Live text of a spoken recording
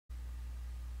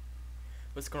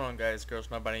What's going on, guys, girls,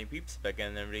 my bunny peeps? Back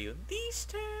in the video. This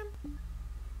time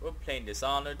we're playing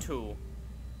Dishonored 2.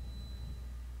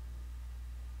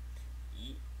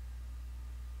 Ye-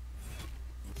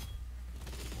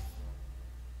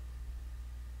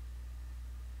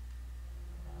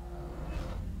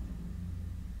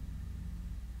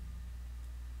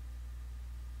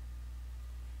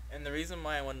 And the reason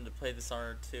why I wanted to play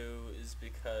Dishonored 2 is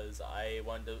because I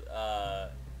wanted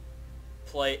to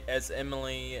play as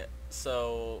Emily,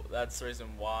 so that's the reason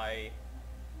why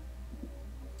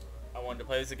I wanted to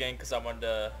play this again, because I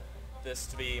wanted this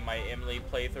to be my Emily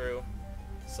playthrough.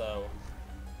 So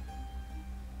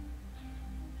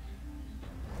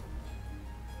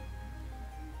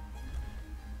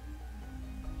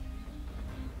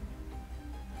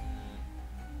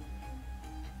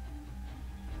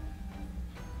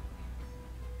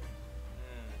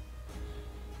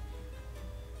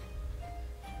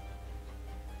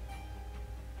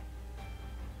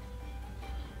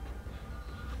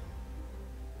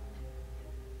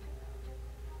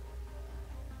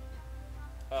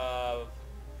uh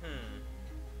hmm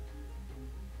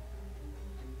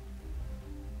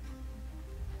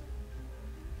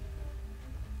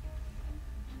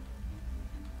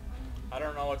I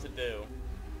don't know what to do.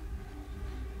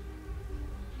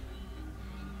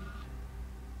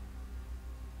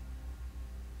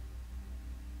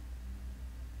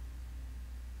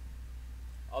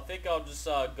 I think I'll just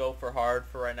go for hard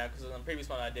for right now, because in the previous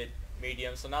one I did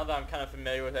medium. So now that I'm kind of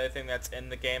familiar with everything that's in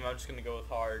the game, I'm just going to go with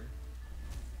hard.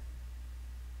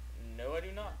 No, I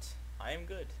do not. I am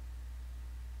good.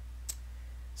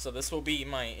 So this will be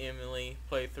my Emily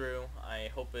playthrough. I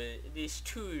hope it is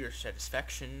to your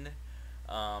satisfaction.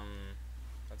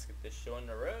 Let's get this show on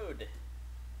the road.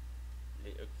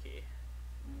 Okay.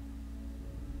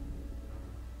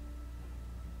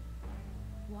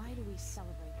 Why do we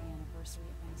celebrate the anniversary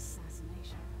of an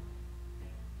assassination?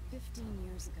 15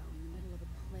 years ago, in the middle of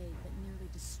a plague that nearly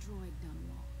destroyed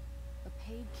Dunwall, a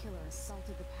paid killer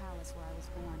assaulted the palace where I was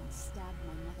born and stabbed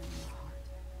my mother in the heart.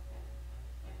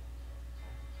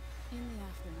 In the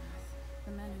aftermath,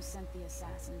 the men who sent the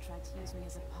assassin tried to use me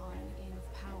as a pawn in a game of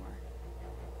power.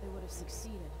 They would have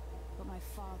succeeded, but my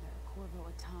father, Corvo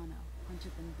Attano,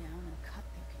 hunted them down and cut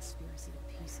their conspiracy to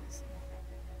pieces.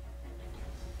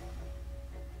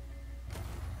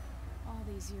 All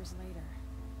these years later,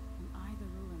 am I the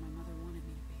ruler my mother wanted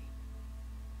me to be?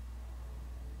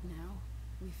 Now,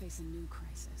 we face a new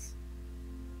crisis.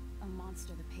 A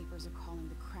monster the papers are calling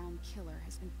the Crown Killer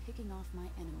has been picking off my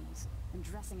enemies and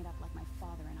dressing it up like my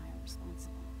father and I are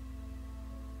responsible.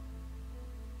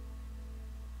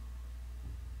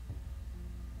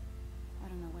 I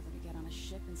don't know whether to get on a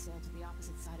ship and sail to the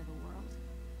opposite side of the world,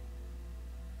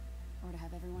 or to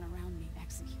have everyone around me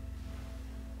executed.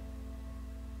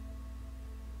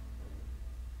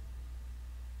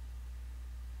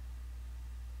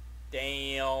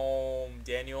 Damn,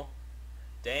 Daniel.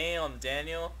 Damn,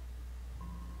 Daniel.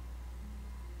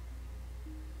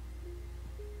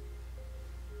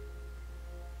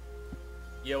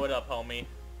 Yo, what up, homie?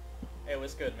 Hey,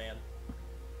 what's good, man?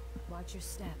 Watch your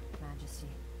step, Majesty.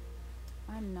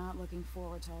 I'm not looking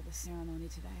forward to all the ceremony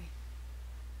today.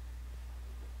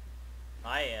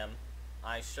 I am.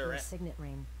 I sure Your am. signet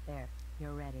ring. There.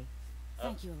 You're ready.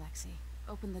 Thank you, Alexei.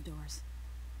 Open the doors.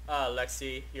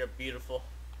 Lexi, you're beautiful.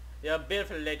 You're a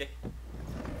beautiful lady.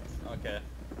 Okay.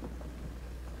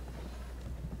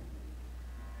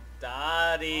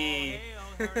 Daddy.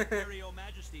 All hail Her Imperial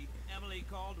Majesty, Emily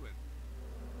Caldwin.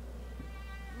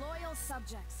 Loyal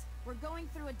subjects, we're going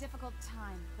through a difficult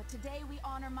time, but today we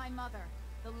honor my mother,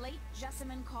 the late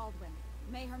Jessamine Caldwin.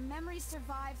 May her memory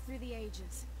survive through the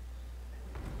ages.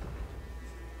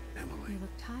 Emily, You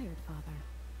look tired, Father.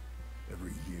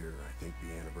 every year I think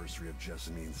the anniversary of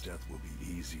Jessamine's death will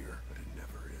be easier, but it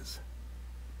never is.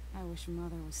 I wish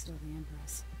Mother was still the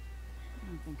Empress. I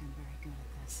don't think I'm very good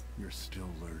at this. You're still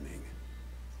learning.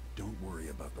 Don't worry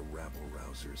about the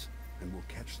rabble-rousers, and we'll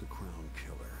catch the Crown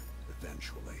Killer,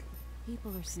 eventually.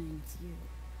 People are saying it's you,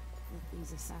 that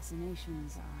these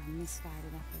assassinations are a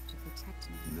misguided effort to protect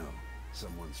me. No,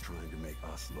 someone's trying to make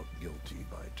us look guilty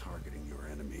by targeting your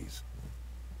enemies.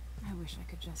 I wish I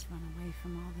could just run away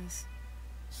from all this.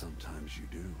 Sometimes you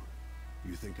do.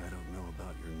 You think I don't know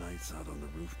about your nights out on the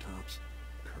rooftops?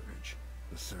 Courage.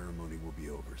 The ceremony will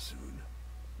be over soon.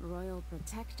 Royal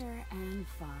Protector and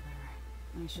Father.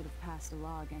 I should have passed a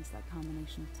law against that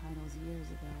combination of titles years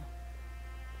ago.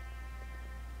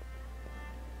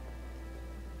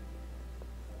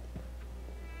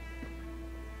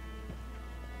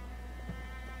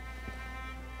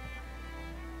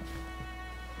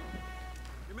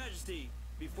 Your Majesty,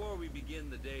 Before we begin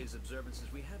the day's observances,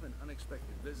 we have an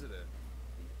unexpected visitor,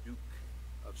 the Duke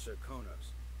of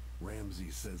Serkonos. Ramsey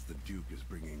says the Duke is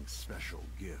bringing special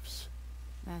gifts.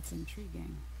 That's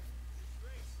intriguing.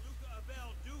 Grace Luca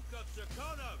Abel, Duke of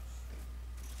Serkonos!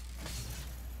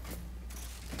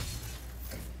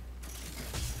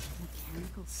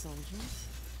 Mechanical soldiers?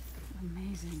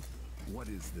 Amazing. What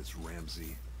is this,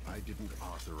 Ramsey? I didn't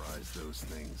authorize those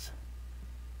things.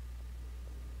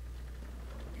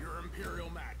 Your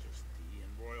Imperial Majesty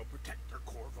and Royal Protector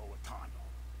Corvo Atano,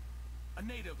 a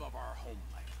native of our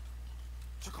homeland.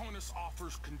 Serkonos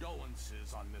offers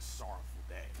condolences on this sorrowful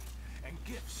day, and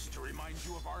gifts to remind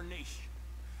you of our nation,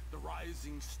 the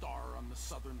rising star on the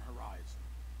southern horizon.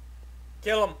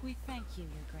 Kill him. We thank you,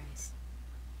 Your Grace.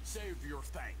 Save your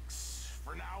thanks.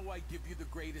 For now, I give you the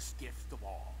greatest gift of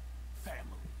all, family.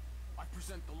 I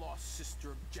present the lost sister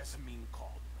of Jessamine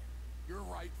Caldwin, your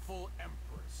rightful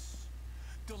empress,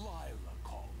 Delilah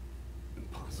Caldwin.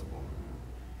 Impossible.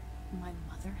 My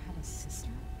mother had a sister?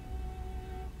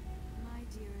 My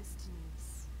dearest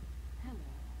niece, hello.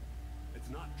 It's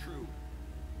not true.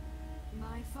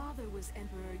 My father was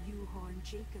Emperor Yuhorn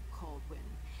Jacob Caldwin,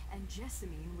 and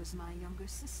Jessamine was my younger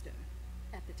sister.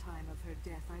 At the time of her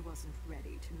death, I wasn't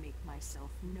ready to make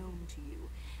myself known to you,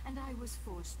 and I was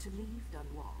forced to leave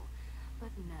Dunwall.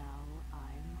 But now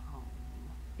I'm home.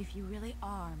 If you really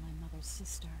are my mother's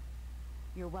sister,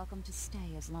 you're welcome to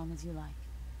stay as long as you like.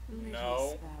 Little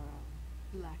No. sparrow,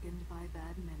 blackened by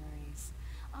bad memories,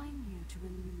 I'm here to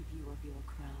relieve you of your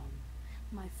crown.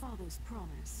 My father's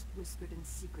promise, whispered in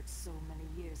secret so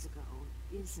many years ago,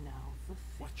 is now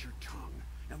fulfilled. Watch your tongue.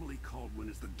 Emily Caldwin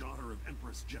is the daughter of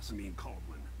Empress Jessamine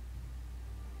Caldwin.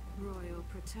 Royal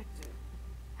Protector,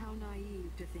 how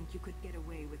naive to think you could get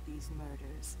away with these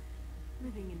murders.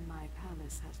 Living in my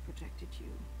palace has protected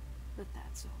you, but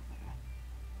that's over.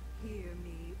 Hear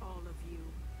me, all of you.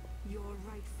 Your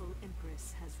rightful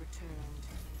Empress has returned.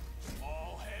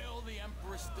 All hail the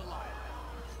Empress Delilah,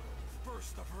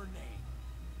 first of her name.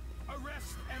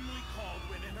 Arrest Emily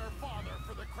Caldwin and her father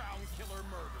for the Crown Killer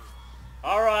murder.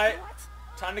 Alright.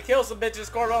 Time to kill some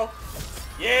bitches, Corvo.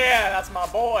 Yeah, that's my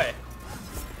boy.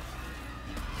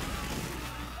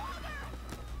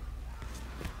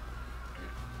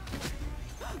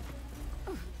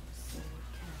 Sword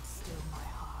can't still my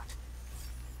heart.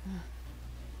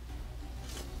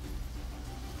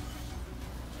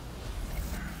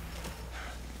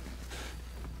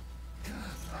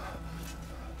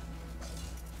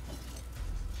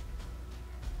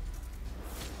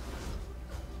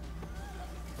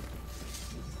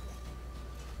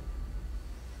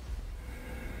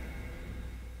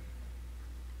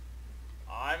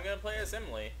 I'm gonna play as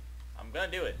Emily. I'm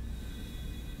gonna do it.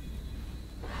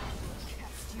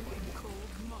 Cast you in cold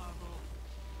marble.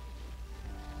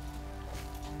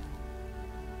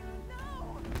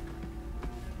 No!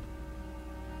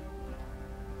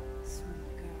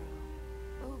 Sweet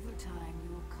girl, over time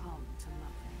you will come to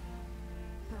love me.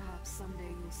 Perhaps someday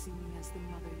you'll see me as the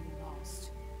mother you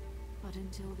lost. But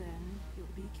until then,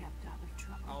 you'll be kept out of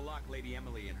trouble. I'll lock Lady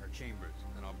Emily in her chambers,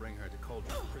 and I'll bring her to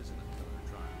Cauldron Prison until her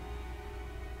trial.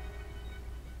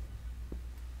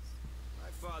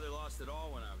 My father lost it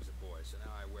all when I was a boy, so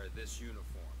now I wear this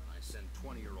uniform, and I send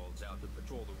 20-year-olds out to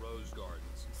patrol the Rose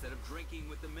Gardens, instead of drinking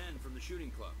with the men from the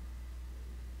shooting club.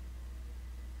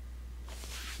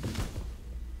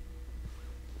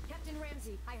 Captain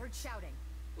Ramsey, I heard shouting.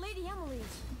 Lady Emily!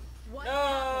 What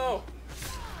No!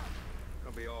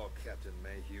 Don't be all Captain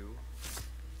Mayhew.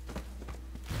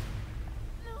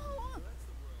 No! That's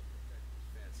the Royal Protector's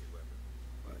fancy weapon.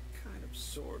 What kind of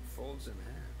sword folds in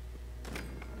half?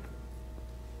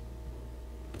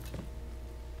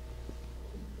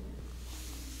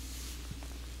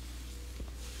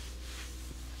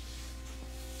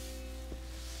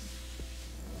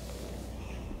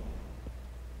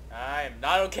 I am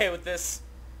not okay with this.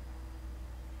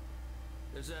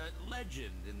 There's a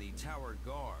legend in the Tower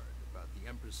Guard about the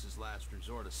Empress's last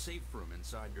resort, a safe room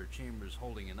inside her chambers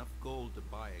holding enough gold to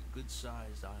buy a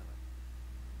good-sized island.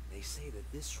 They say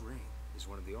that this ring is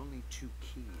one of the only 2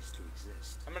 keys to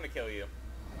exist. I'm gonna kill you.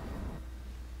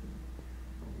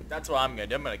 That's what I'm gonna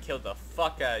do. I'm gonna kill the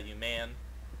fuck out of you, man.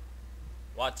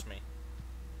 Watch me.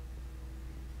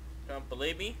 Don't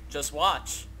believe me? Just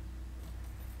watch.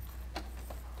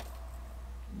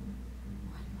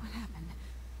 What happened?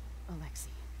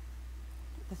 Alexei.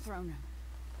 The throne room.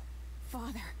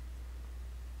 Father.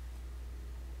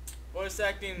 Voice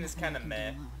acting is Nothing kind I of can do meh.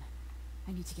 alone.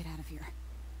 I need to get out of here.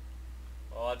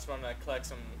 Well, I just want to collect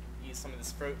some, eat some of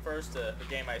this fruit first to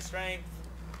regain my strength.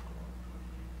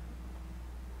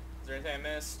 Is there anything I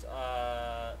missed?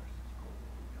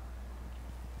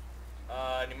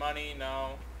 Any money?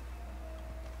 No.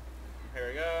 Here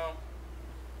we go.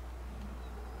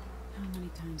 How many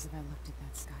times have I looked at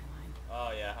that skyline?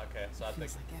 Oh yeah, okay. So I think.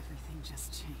 Feels like everything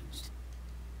just changed.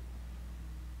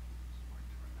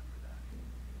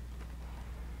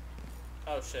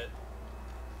 Oh shit.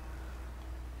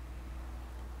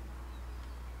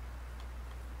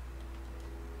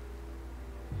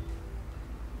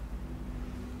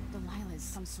 Delilah is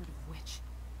some sort of witch.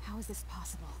 How is this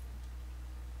possible?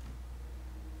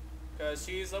 Cause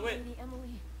she's a witch. Lady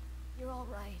Emily, you're all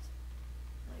right.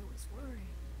 I was worried.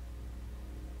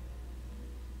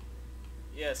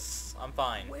 Yes, I'm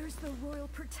fine. Where's the Royal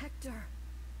Protector?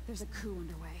 There's a coup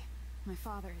underway. My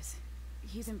father is...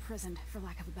 he's imprisoned, for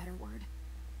lack of a better word.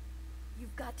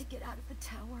 You've got to get out of the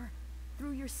tower.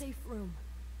 Through your safe room.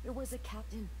 There was a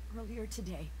captain earlier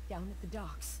today, down at the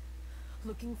docks.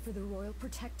 Looking for the Royal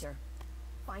Protector.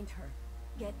 Find her.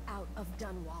 Get out of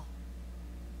Dunwall.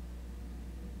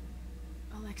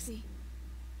 Alexei,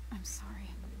 I'm sorry.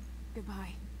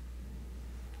 Goodbye.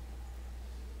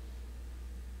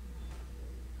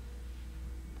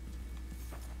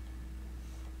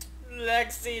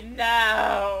 Lexi,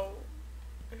 no!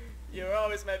 You're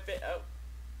always my oh.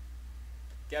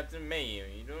 Captain Mayu,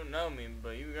 you don't know me,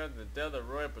 but you got to tell the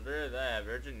Royal Protector that I have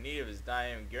urgent need of his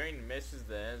dying, carrying the message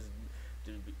that has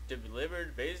to be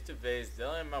delivered face to face,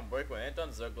 telling him I'm working with Anton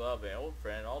Zuglov, an old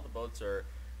friend. All the boats are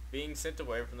being sent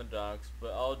away from the docks,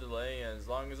 but I'll delay as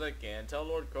long as I can. Tell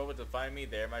Lord Cobalt to find me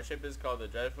there. My ship is called the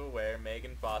Dreadful Ware,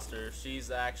 Megan Foster.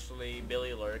 She's actually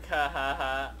Billy Lurk. Ha ha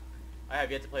ha. I have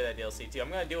yet to play that DLC too. I'm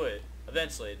gonna do it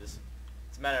eventually. It's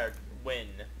a matter of when,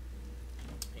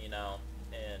 you know,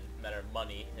 and a matter of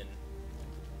money and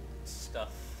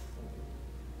stuff.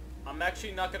 I'm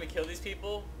actually not gonna kill these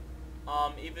people,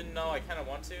 even though I kind of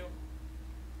want to.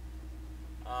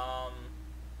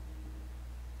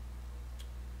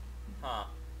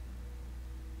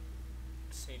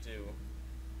 Just need to.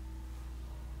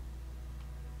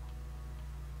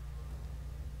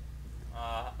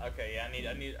 Okay, yeah,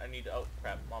 I need, oh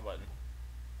crap, wrong button.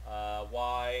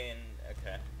 Y and,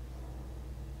 okay.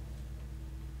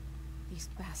 These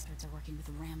bastards are working with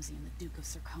Ramsey and the Duke of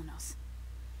Serkonos.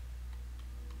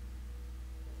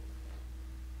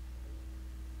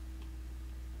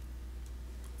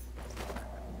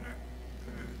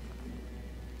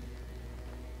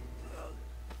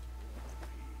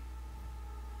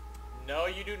 No,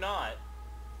 you do not.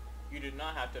 You do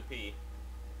not have to pee.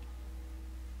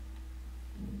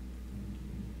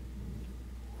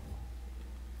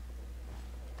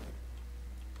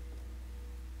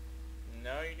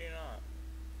 No, you do not.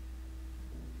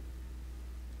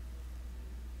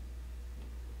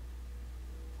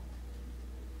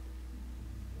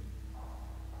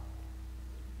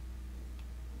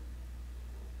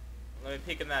 Let me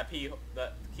peek in that keyhole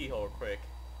real quick.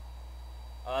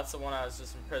 Oh, that's the one I was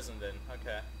just imprisoned in.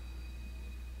 Okay.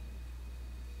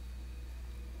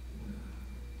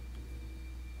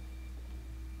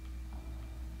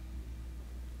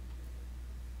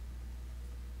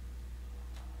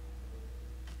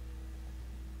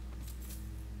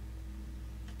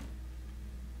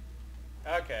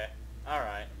 Okay.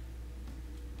 Alright.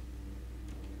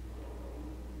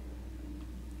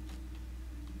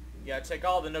 Yeah, check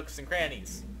all the nooks and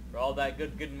crannies for all that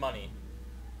good money.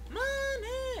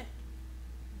 Money!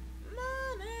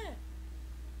 Money!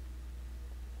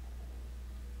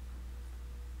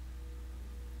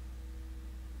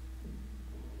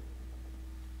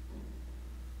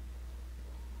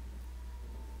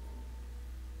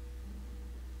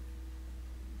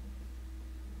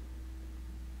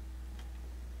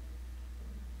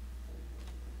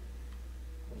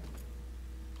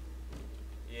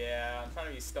 Yeah, I'm trying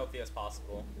to be stealthy as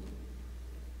possible.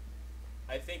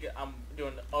 I think I'm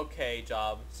doing an okay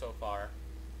job so far.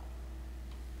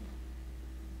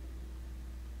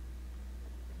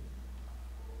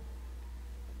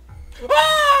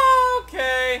 Ah,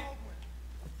 okay.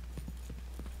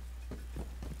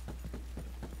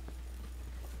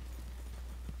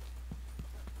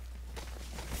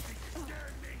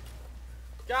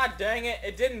 God dang it,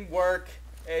 it didn't work.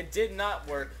 It did not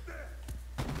work.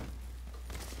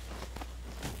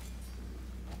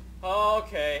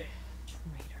 Okay.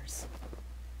 Traitors.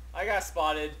 I got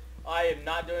spotted. I am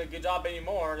not doing a good job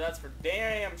anymore. That's for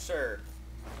damn sure.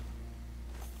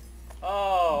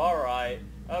 Oh, alright.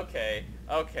 Okay.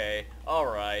 Okay.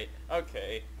 Alright.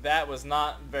 Okay. That was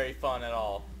not very fun at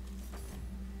all.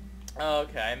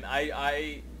 Okay.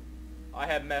 I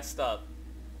have messed up.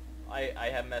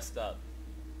 I have messed up.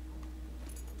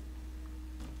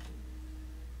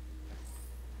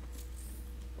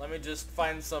 Let me just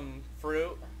find some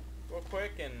fruit real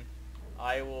quick and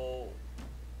I will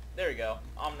There we go.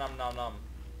 Nom nom nom.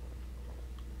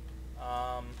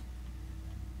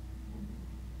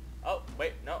 Oh,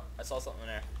 wait, no. I saw something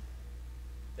there.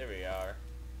 There we are.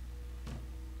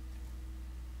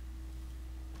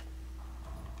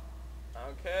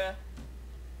 Okay.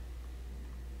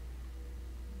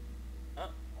 Oh.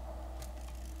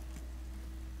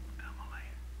 Emily,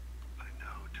 I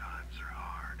know times are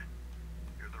hard.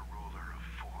 You're the ruler of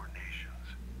 4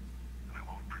 nations, and I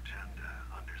won't pretend to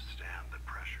understand the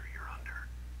pressure you're under.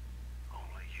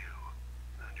 Only you,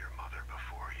 and your mother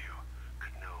before you,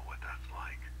 could know what that's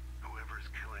like. Whoever's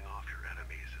killing off your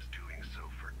enemies is doing so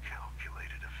for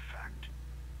calculated effect,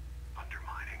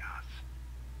 undermining us.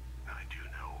 I do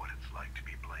know what it's like to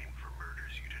be blamed for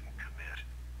murders you didn't commit,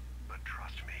 but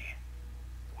trust me,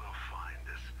 we'll find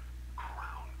this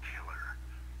crown killer,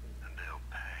 and they'll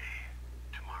pay.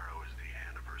 Tomorrow is the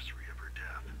anniversary of her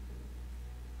death.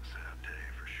 A sad day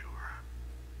for sure.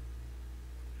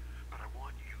 But I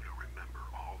want you to remember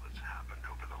all that's happened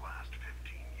over the last 15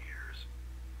 years.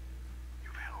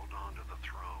 You've held on to the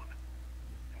throne,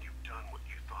 and you've done what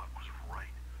you thought was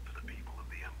right for the people of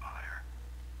the Empire.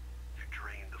 You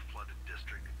drained the flooded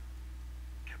district,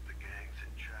 kept the gangs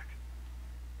in check,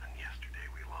 and yesterday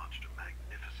we launched a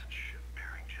magnificent ship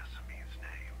bearing Jessamine's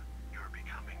name. You're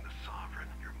becoming the sovereign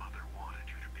your mother wanted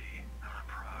you to be, and I'm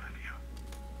proud of you.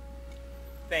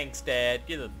 Thanks, Dad.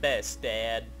 You're the best,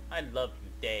 Dad. I love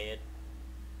you, Dad.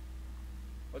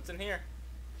 What's in here?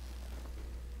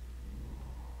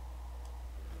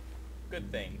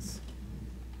 Good things.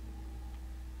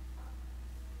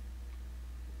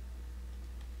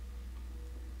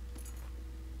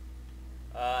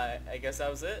 I guess that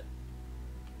was it.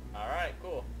 Alright,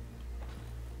 cool.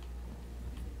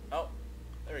 Oh,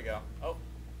 there we go. Oh.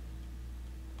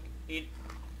 Eat.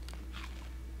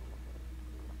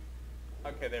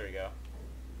 Okay, there we go.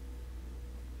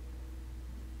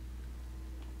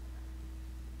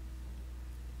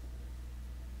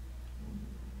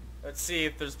 Let's see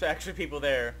if there's actually people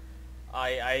there.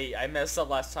 I messed up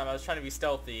last time. I was trying to be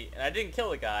stealthy, and I didn't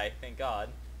kill the guy, thank God.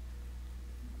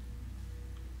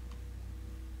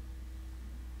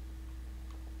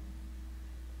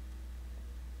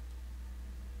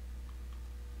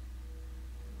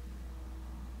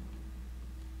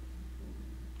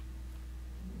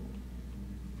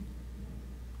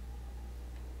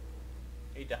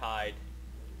 Need to hide.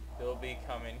 They'll be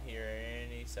coming here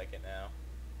any second now.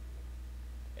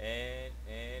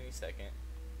 Any second.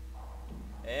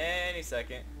 Any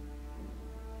second.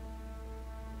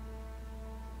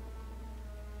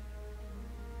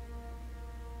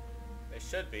 They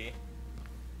should be.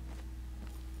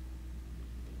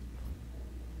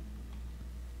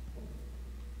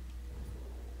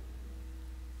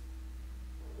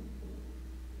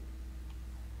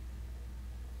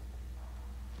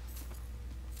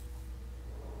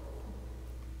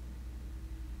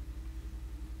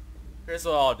 Here's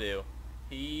what I'll do.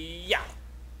 Yeah.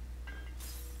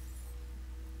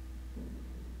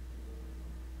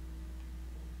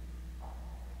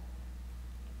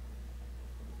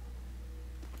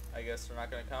 I guess they're not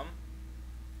gonna come.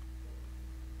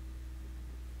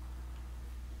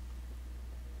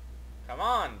 Come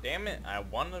on, damn it. I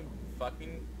want to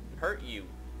fucking hurt you.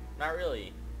 Not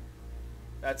really.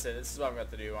 That's it. This is what I'm going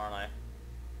to do, aren't I?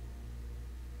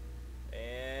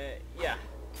 And yeah.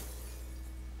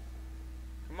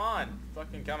 Come on.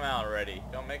 Fucking come out already.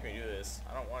 Don't make me do this.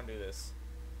 I don't want to do this.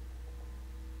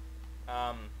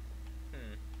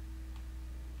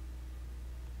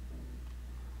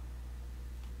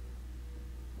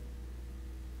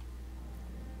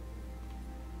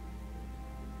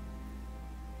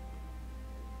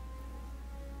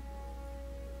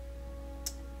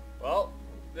 Well,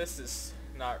 this is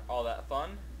not all that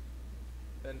fun.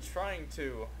 Then trying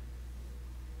to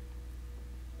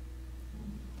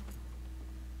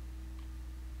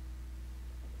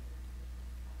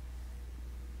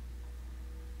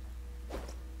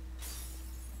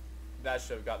that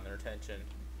should have gotten their attention.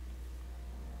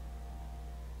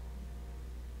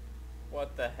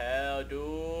 What the hell,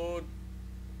 dude?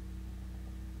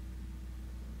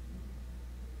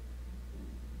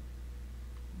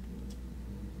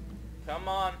 Come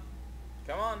on.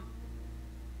 Come on.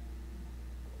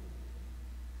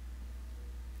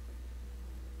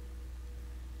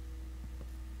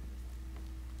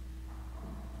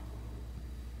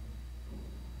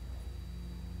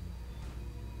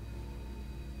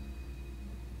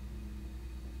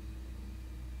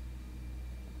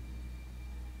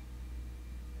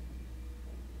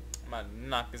 I'm gonna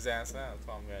knock his ass out. That's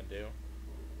what I'm gonna do.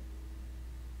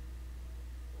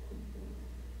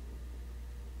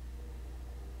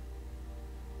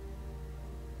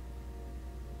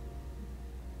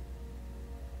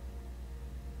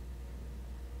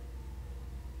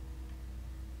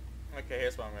 Okay,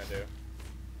 here's what I'm gonna do.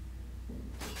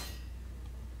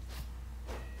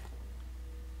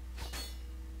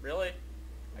 Really?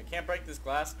 I can't break this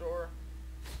glass door?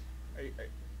 I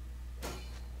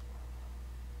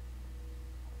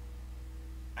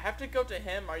have to go to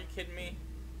him? Are you kidding me?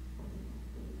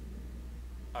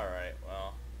 Alright,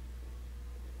 well.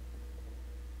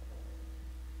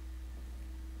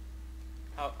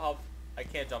 I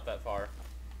can't jump that far.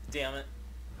 Damn it.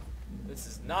 This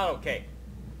is not okay.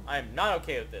 I am not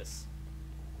okay with this.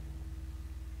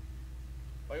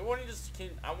 Why won't he just...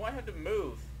 I want him to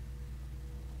move.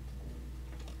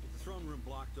 With the throne room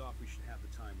blocked off, we should have the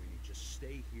time we need. Just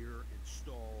stay here and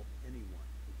stall anyone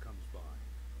who comes by.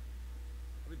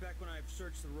 I'll be back when I've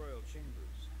searched the royal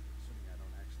chambers, assuming I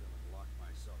don't accidentally lock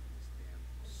myself in this damn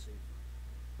safe room.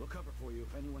 We'll cover for you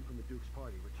if anyone from the Duke's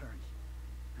party returns.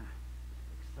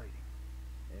 Exciting.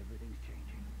 Everything's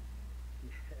changing.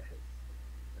 Yes,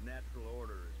 the natural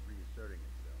order is reasserting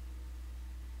itself.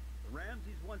 The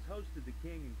Ramseys once hosted the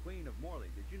king and queen of Morley.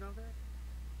 Did you know that?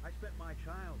 I spent my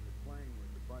childhood playing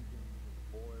with the Buntings and the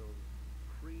Boyles,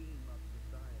 cream of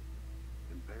society.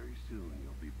 And very soon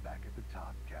you'll be back at the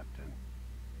top, Captain.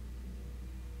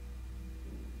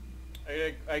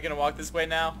 Are you gonna walk this way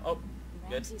now? Oh,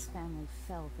 good. Ramsay's family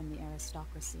fell from the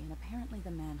aristocracy, and apparently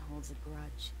the man holds a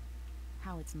grudge.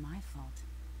 How it's my fault,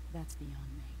 that's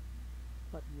beyond me.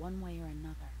 But one way or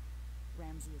another,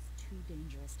 Ramsay is too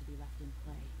dangerous to be left in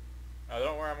play. Oh,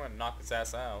 don't worry, I'm gonna knock his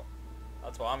ass out.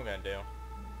 That's what I'm gonna do.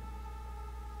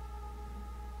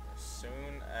 As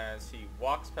soon as he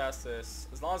walks past this,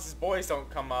 as long as his boys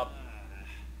don't come up.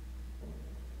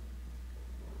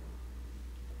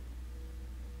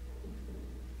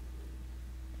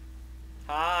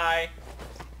 Hi.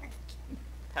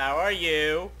 How are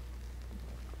you?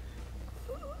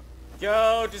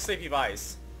 Go to sleepy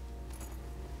vice.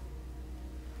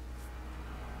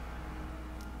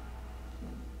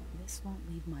 This won't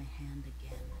leave my hand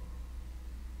again.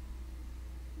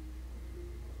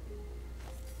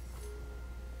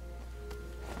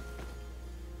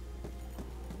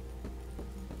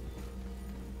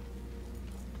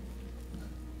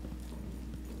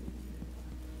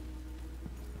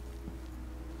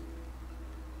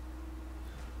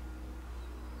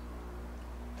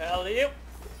 Hell you.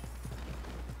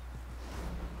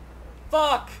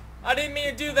 Fuck! I didn't mean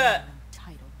to do that!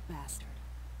 Titled bastard.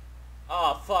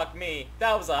 Oh, fuck me.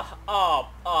 That was a...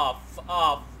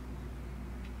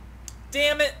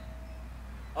 Damn it!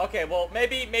 Okay, well,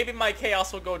 maybe my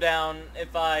chaos will go down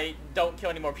if I don't kill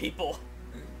any more people.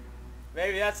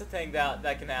 Maybe that's the thing that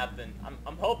can happen.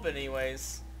 I'm hoping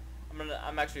anyways.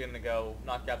 I'm actually gonna go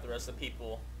knock out the rest of the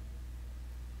people.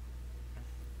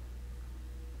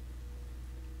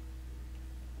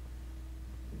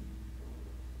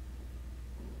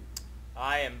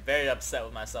 I am very upset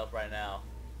with myself right now.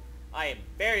 I am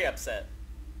very upset.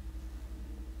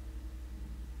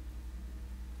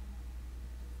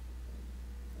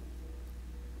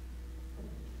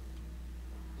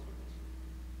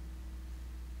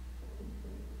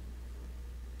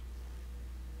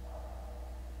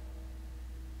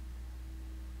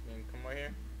 You can come over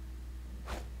here.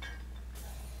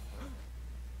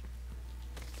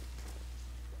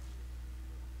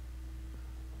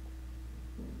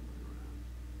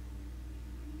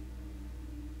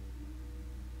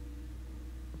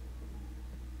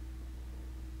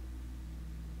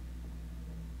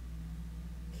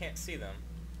 Can't see them.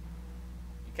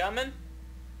 You coming?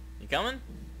 You coming?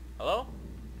 Hello?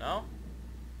 No?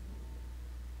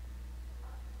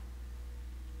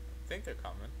 I think they're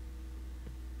coming.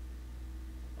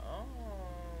 Oh.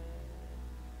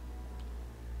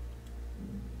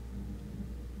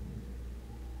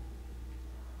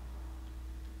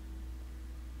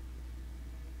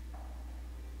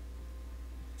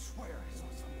 Swear I saw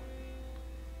someone.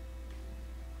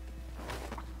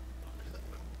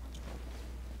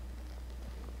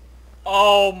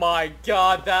 Oh my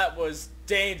god, that was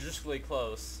dangerously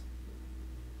close.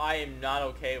 I am not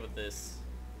okay with this.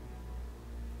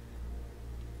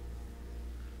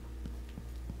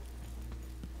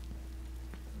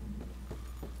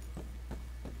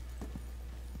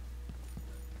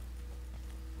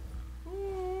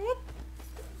 Whoop.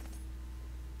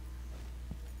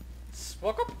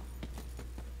 Welcome.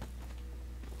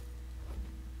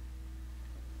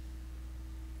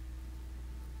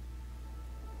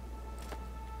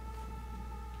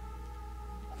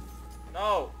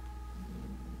 No.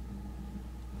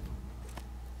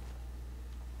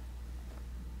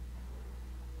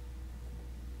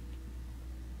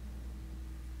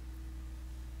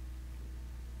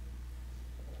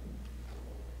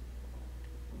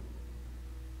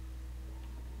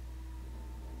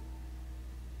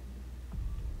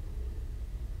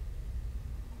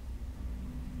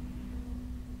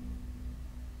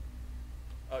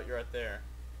 Oh, you're right there.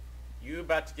 You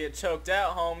about to get choked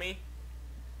out, homie.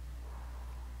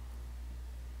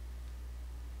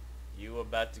 You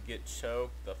about to get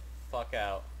choked the fuck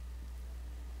out.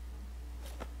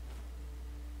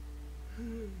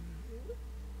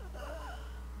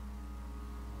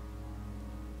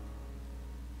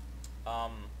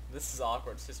 This is an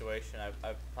awkward situation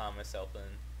I've found myself in.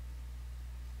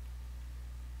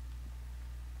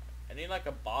 I need like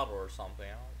a bottle or something.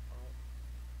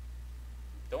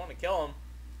 Don't want to kill him.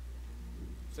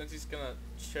 Since he's gonna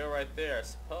chill right there, I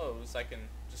suppose I can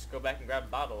just go back and grab a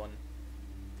bottle and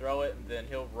throw it, and then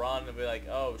he'll run and be like,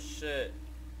 "Oh shit,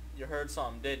 you heard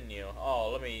something, didn't you?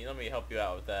 Oh, let me help you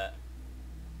out with that."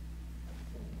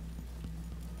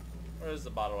 Where's the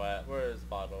bottle at? Where's the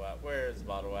bottle at? Where's the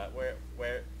bottle at? Where?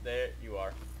 There you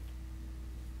are.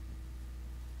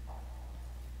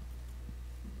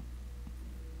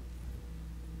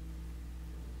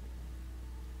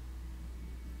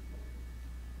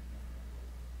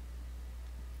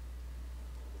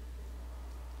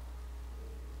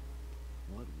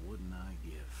 What wouldn't I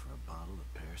give for a bottle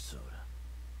of pear soda?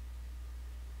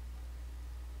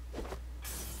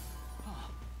 Oh,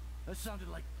 that sounded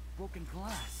like broken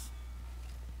glass.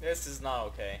 This is not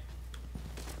okay.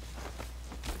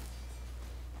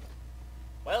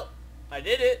 Well, I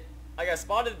did it. I got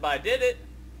spotted, but I did it.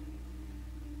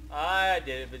 I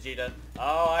did it, Vegeta.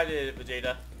 Oh, I did it,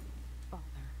 Vegeta. Father,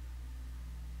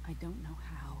 I don't know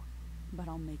how, but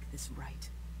I'll make this right.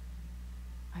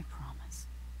 I promise.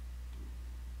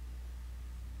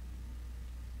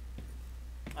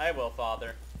 I will,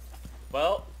 Father.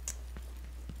 Well,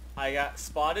 I got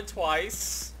spotted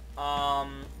twice.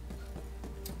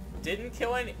 Didn't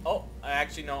kill any. Oh,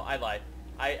 actually no, I lied.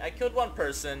 I killed one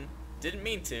person. Didn't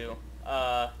mean to.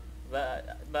 But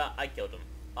I killed him.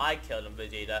 I killed him,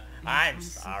 Vegeta. I'm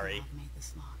sorry. I've made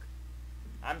this lock.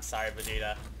 I'm sorry,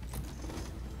 Vegeta.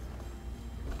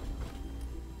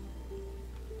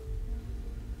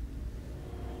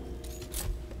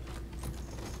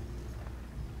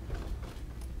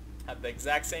 Have the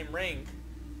exact same ring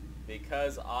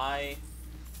because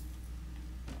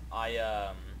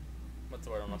what's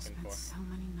the word I'm I looking spent for? so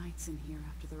many nights in here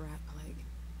after the rat plague.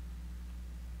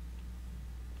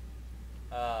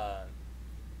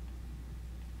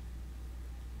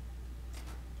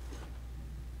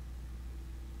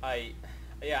 I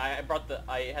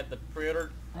had the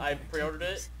pre-order. I pre-ordered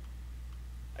it.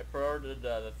 I pre-ordered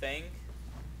the thing.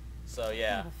 So I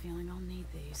yeah. have a feeling I'll need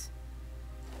these.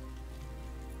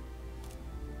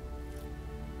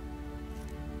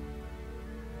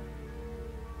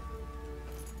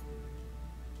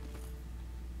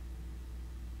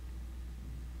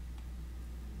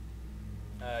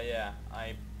 Yeah,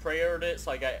 I pre-ordered it, so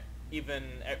I got even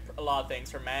a lot of things.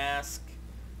 Her mask,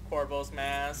 Corvo's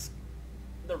mask,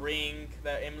 the ring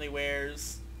that Emily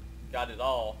wears. Got it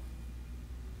all.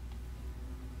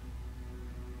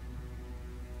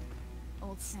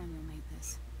 Old Samuel made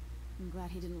this. I'm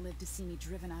glad he didn't live to see me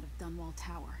driven out of Dunwall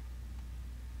Tower.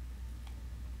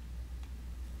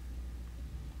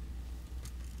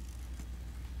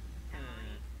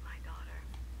 Emily, my daughter,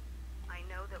 I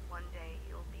know that one day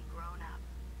you'll be grown up,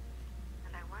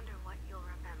 and I wonder what you'll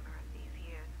remember of these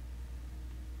years.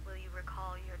 Will you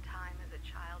recall your time as a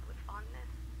child with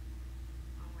fondness?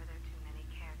 Or were there too many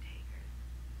caretakers,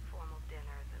 formal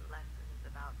dinners, and lessons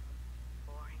about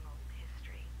boring old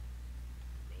history?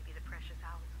 Maybe the precious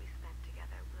hours we spent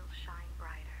together will shine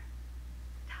brighter.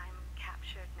 Time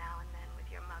captured now and then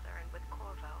with your mother and with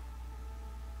Corvo,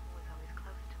 who was always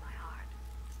close to my heart.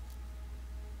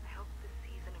 I hope this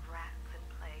season of rats and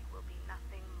plague will be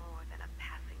nothing more than a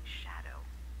passing shadow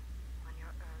on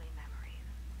your early memories.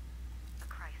 A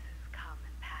crisis come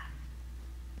and past,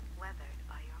 weathered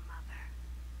by your mother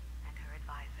and her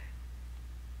advisors.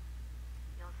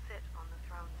 You'll sit on the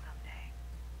throne someday,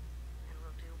 and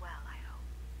will do well, I hope.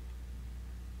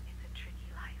 It's a tricky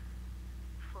life,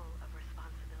 full of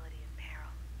responsibility and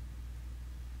peril.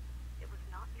 It was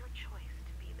not your choice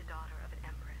to be the daughter of an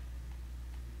empress,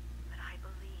 but I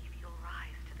believe you'll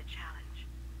rise to the challenge.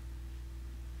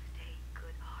 Stay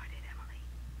good-hearted, Emily.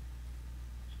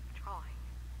 Keep drawing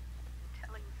and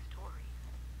telling stories,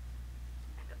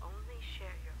 and only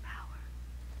share your power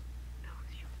those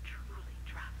you truly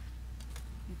trust.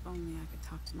 If only I could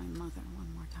talk to my mother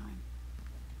one more time.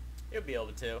 You'll be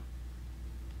able to.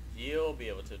 You'll be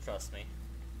able to, trust me.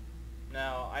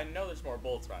 Now, I know there's more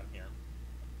bullets around here.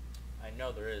 I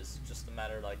know there is, just a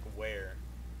matter like where.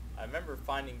 I remember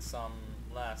finding some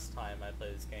last time I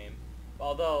played this game.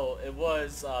 Although, it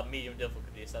was medium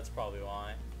difficulty, so that's probably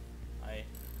why. I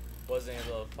wasn't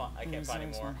able to find, I can't find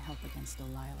any more. Won't help against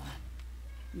Delilah,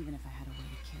 even if I had a way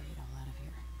to carry it all out of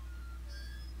here.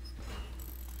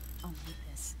 don't need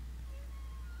this.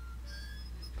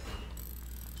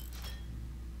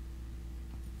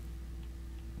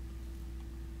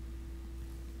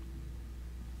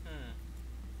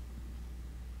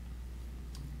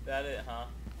 That it, huh?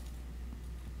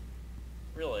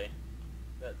 Really?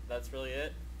 That's really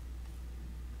it?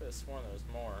 Could have sworn there was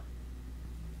more.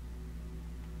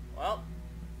 Well,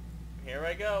 here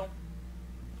I go.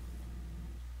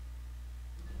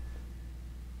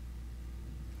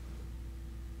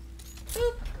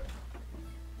 Boop.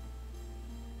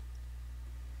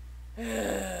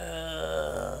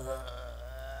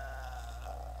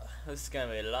 This is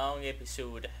gonna be a long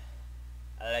episode.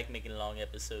 I like making long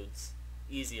episodes.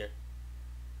 Easier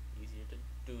to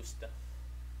do stuff.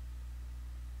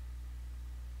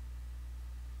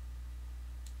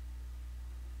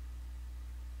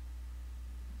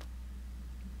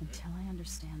 Until I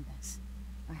understand this,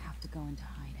 I have to go into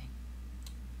hiding.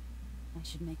 I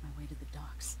should make my way to the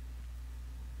docks.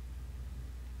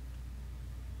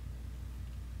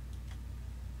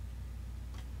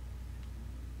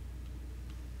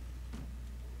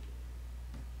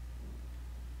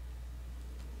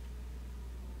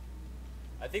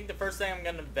 I think the first thing I'm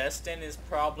gonna invest in is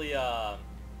probably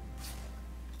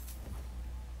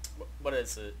what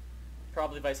is it?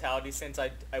 Probably vitality, since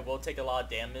I will take a lot of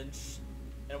damage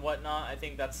and whatnot. I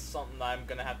think that's something that I'm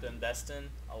gonna have to invest in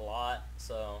a lot.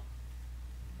 So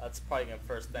that's probably the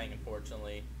first thing.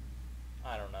 Unfortunately,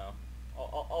 I don't know.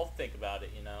 I'll think about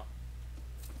it. You know.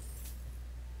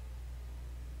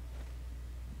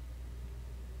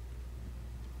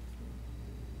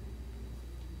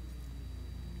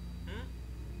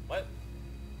 What?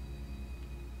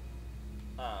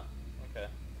 Okay.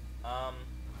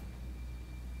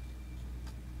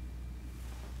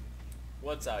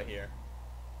 What's out here?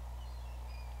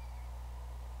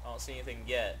 I don't see anything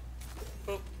yet.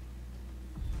 Boop.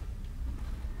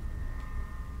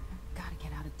 Gotta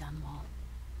get out of Dunwall.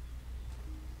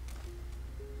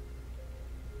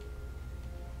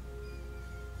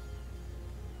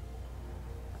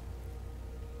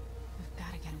 We've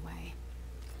gotta get away.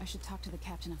 I should talk to the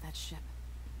captain of that ship.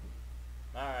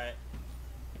 Alright.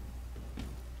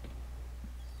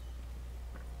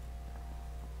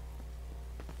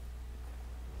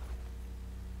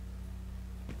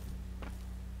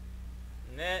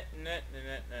 Net.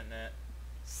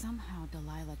 Somehow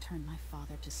Delilah turned my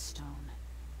father to stone.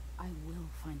 I will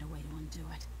find a way to undo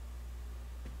it.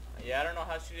 Yeah, I don't know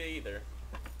how she did either.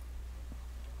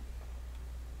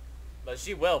 But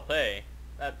she will pay.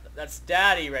 That's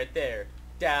daddy right there.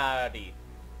 Daddy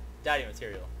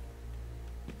material.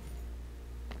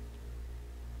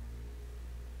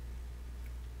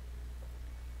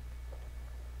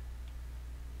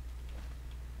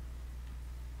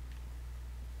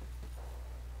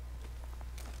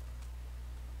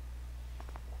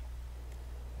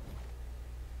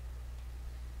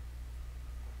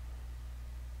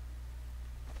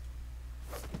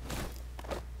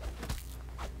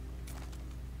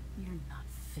 You're not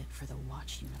fit for the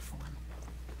watch uniform.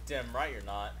 Damn right you're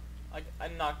not. I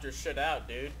knocked your shit out,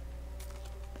 dude.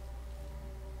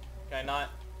 Can I not?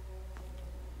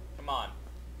 Come on.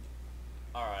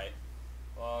 Alright.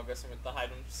 Well, I guess I'm going to hide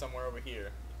him somewhere over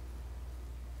here.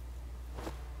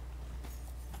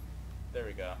 There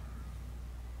we go.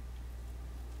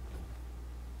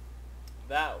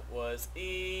 That was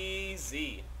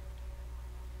easy.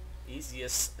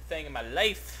 Easiest thing in my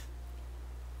life.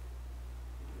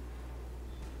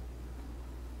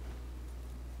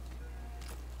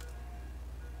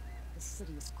 The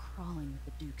city is crawling with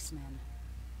the Duke's men.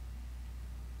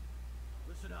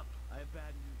 Listen up. I have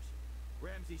bad news.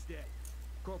 Ramsey's dead.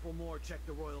 Corporal Moore checked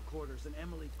the royal quarters, and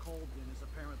Emily Coldwin has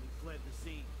apparently fled the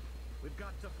scene. We've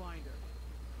got to find her.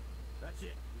 That's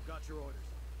it. We've got your orders.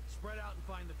 Spread out and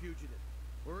find the fugitive.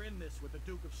 We're in this with the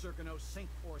Duke of Circano, sink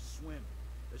or swim.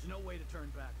 There's no way to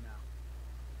turn back now.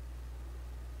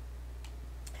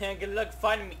 And good luck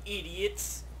finding me,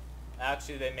 idiots.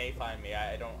 Actually, they may find me.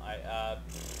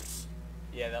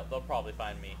 Yeah, they'll probably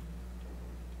find me.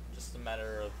 Just a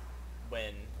matter of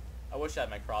when. I wish I had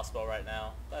my crossbow right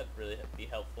now. That'd really be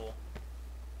helpful.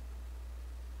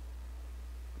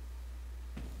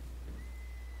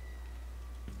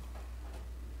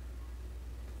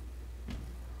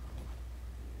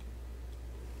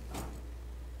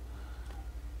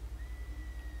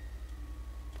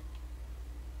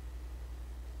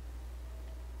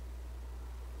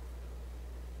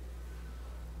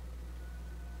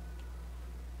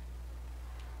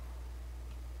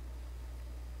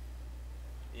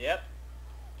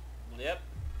 Yep.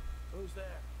 Who's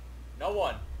there? No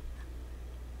one.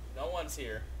 No one's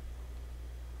here.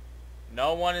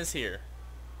 No one is here.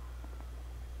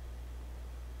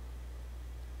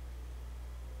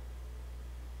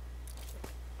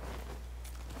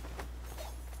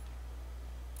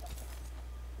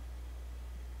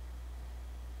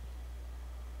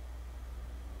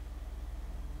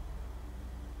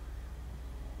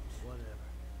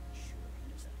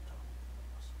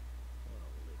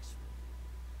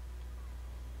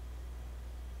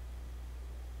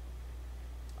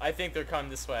 I think they're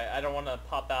coming this way. I don't want to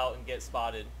pop out and get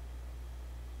spotted.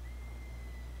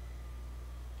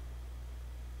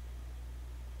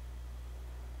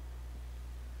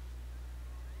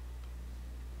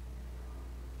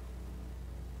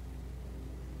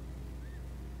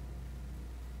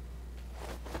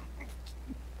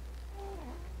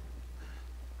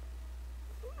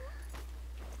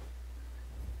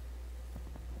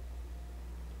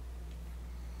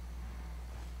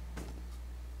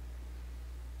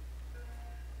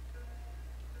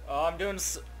 Oh, I'm doing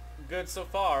good so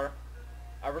far.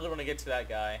 I really want to get to that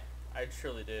guy. I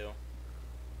truly do.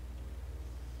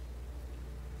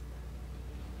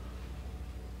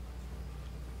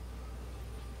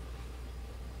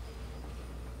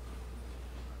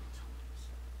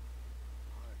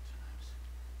 Hard times.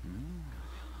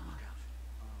 Look out.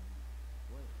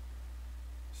 Wait.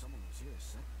 Someone was here a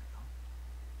second ago.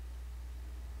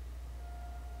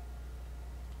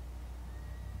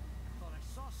 I thought I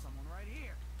saw someone right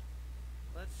here.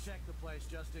 Let's check the place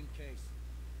just in case.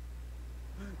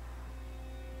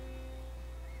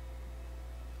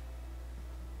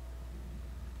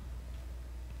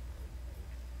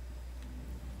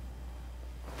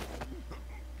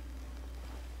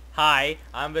 Hi,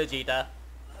 I'm Vegeta,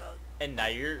 and now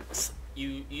you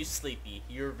sleepy.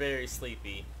 You're very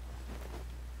sleepy.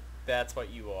 That's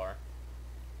what you are.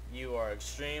 You are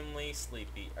extremely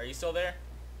sleepy. Are you still there?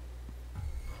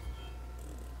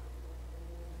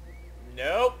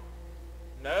 Nope.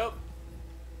 Nope.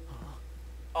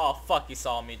 Oh fuck, he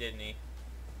saw me, didn't he?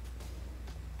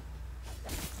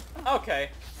 Okay.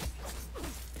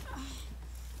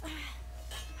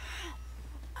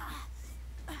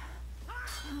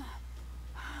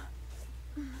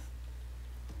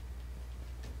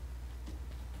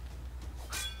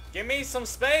 Give me some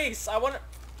space. I want to.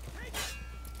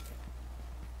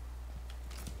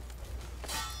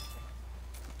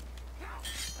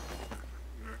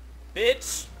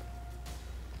 Bitch.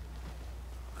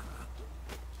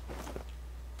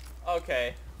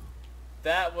 Okay.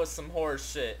 That was some horse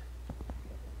shit.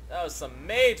 That was some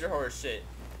major horse shit.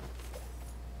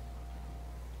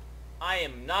 I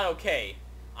am not okay.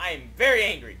 I am very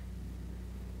angry.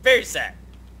 Very sad.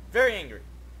 Very angry.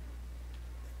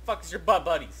 Fuck is your butt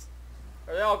buddies?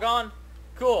 Are they all gone?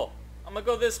 Cool. I'm gonna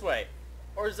go this way.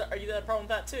 Or are you that problem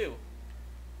with that too?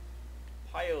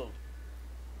 Pile.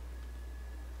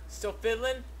 Still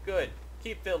fiddling? Good.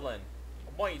 Keep fiddling.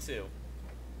 I want you to.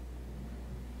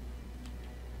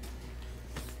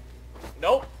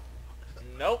 Nope.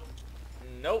 Nope.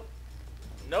 Nope.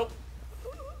 Nope.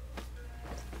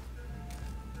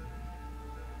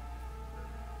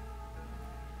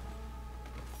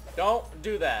 Don't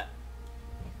do that.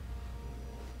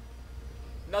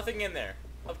 Nothing in there.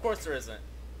 Of course there isn't.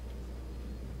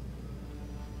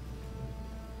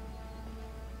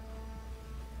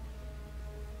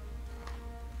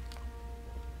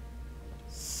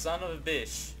 Son of a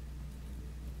bitch.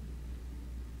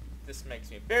 This makes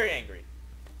me very angry.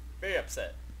 Very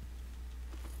upset.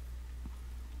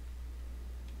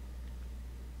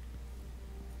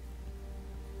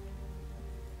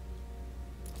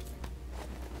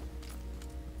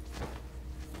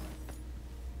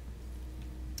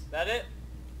 That it?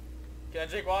 Can I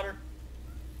drink water?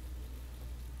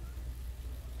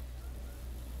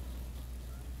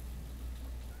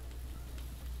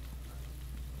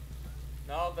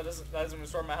 No, that doesn't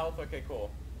restore my health? Okay,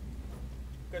 cool.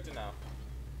 Good to know.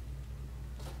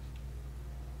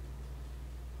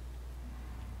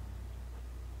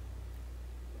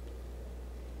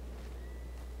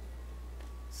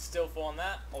 Still full on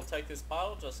that. I'll take this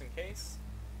bottle just in case.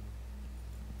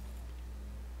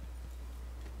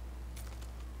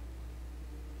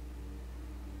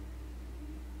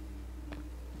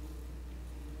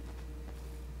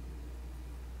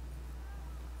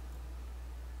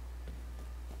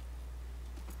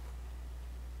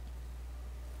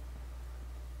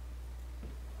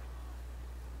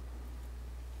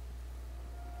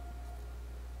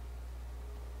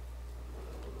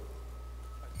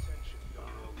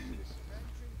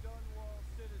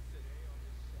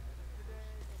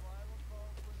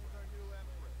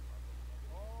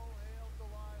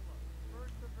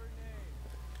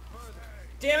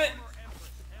 Damn it!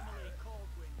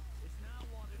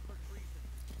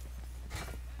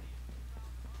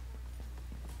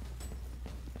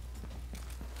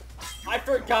 I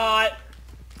forgot!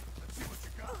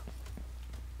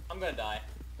 I'm gonna die.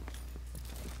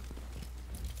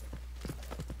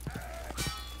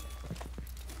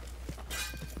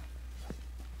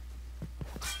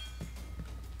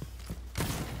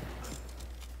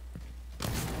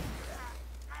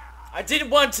 I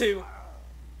didn't want to!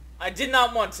 I did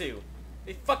not want to.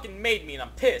 They fucking made me and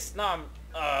I'm pissed. Now I'm...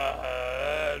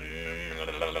 I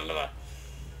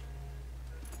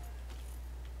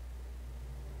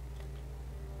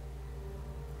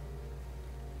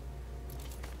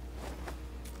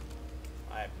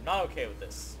am not okay with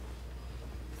this.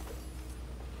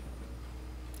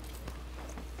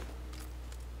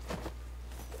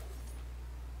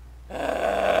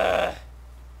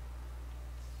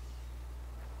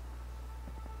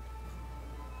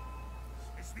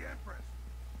 It's the Empress.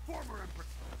 Former Empress.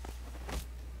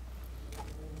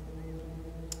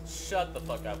 Shut the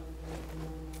fuck up.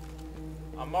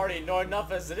 I'm already annoyed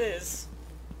enough as it is.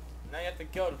 Now you have to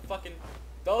go to fucking...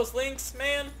 Those links,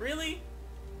 man? Really?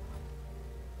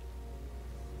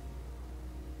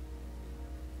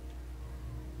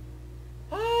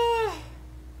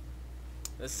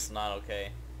 This is not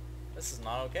okay. This is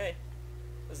not okay.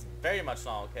 This is very much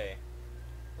not okay.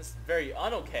 This is very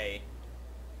unokay.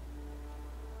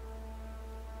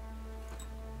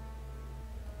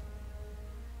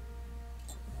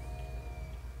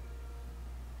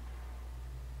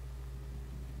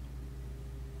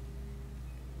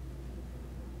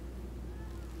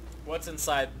 What's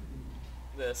inside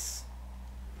this?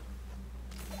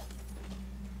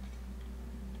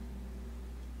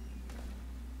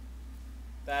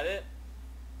 That it?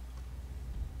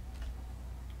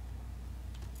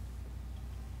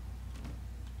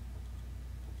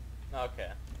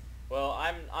 Okay. Well,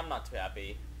 I'm not too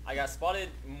happy. I got spotted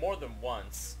more than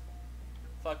once.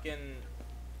 Fucking...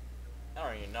 I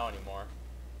don't even know anymore.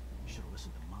 You should have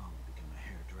listened to Mom and become a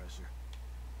hairdresser.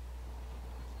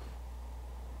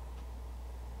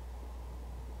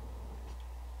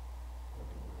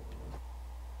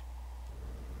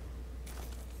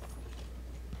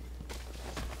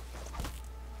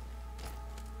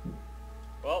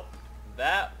 Well,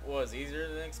 that was easier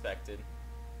than expected.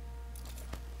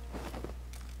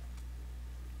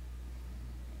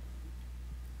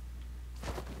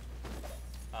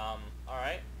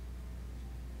 Alright.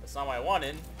 That's not what I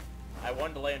wanted. I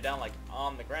wanted to lay him down, like,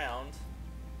 on the ground.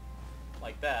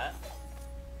 Like that.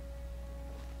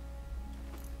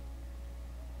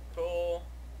 Cool.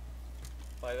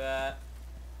 Like that.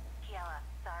 Kiela,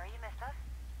 sorry you missed us.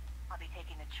 I'll be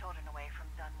taking the children away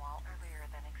from Dunwall earlier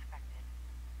than expected.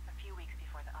 A few weeks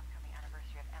before the upcoming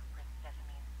anniversary of Empress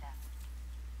Jessamine death.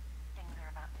 Things are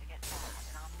about to get bad,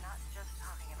 and I'm not just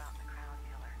talking about the crown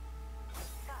dealer.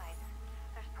 Besides,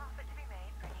 there's profit to be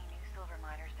made bringing new silver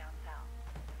miners down south,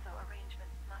 so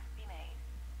arrangements must be made.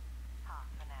 Ha,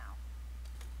 for now.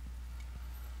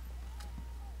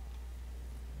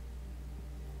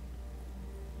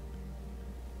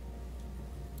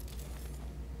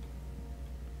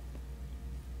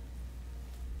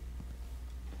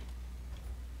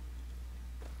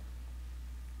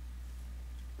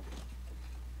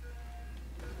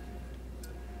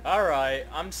 Alright,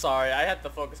 I'm sorry. I had to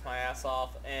focus my ass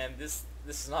off, and this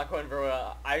is not going very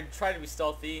well. I try to be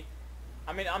stealthy.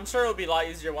 I mean, I'm sure it'll be a lot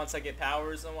easier once I get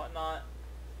powers and whatnot.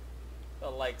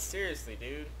 But, like, seriously,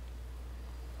 dude.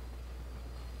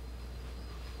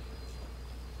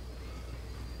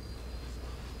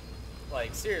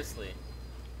 Like, seriously.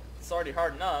 It's already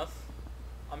hard enough.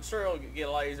 I'm sure it'll get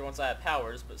a lot easier once I have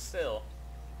powers, but still.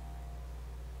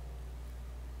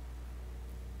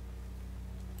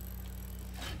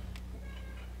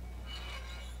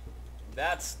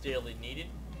 That's dearly needed.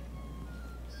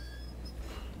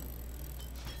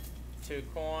 2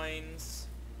 coins.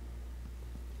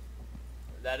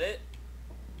 Is that it?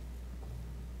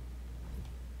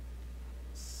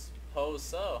 Suppose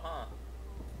so, huh?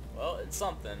 Well, it's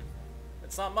something.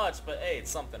 It's not much, but hey,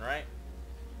 it's something, right?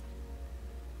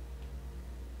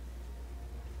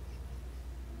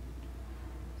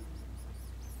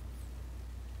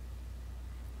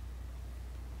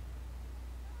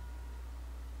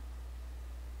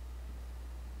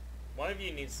 One of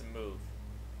you needs to move.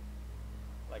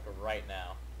 Like right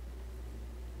now.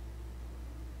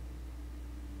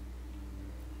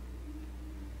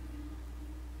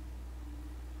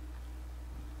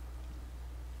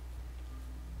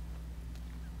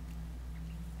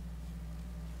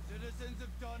 Citizens of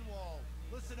Dunwall,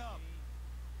 listen up.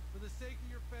 For the sake of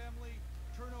your family,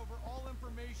 turn over all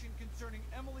information concerning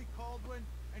Emily Caldwin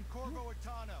and Corvo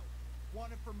Atano,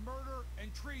 wanted for murder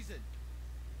and treason.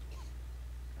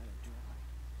 Kinda dry.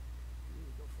 You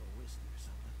really go for a whiskey or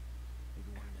something.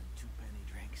 Maybe one of them 2-penny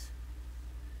drinks.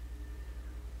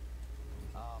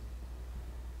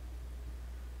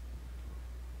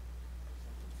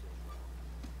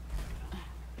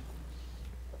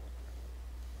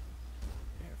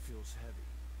 Air feels heavy.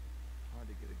 Hard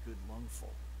to get a good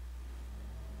lungful.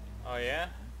 Oh yeah?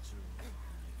 I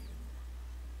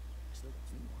still got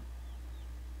 2 more.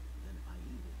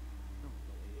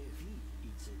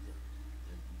 say the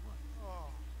what?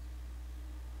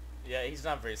 Yeah, he's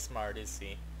not very smart, is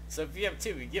he? So if you have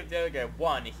 2, you give the other guy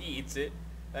 1, he eats it.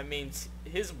 That means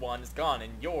his 1 is gone,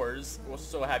 and yours will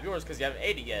still have yours because you haven't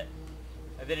ate it yet.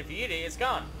 And then if you eat it, it's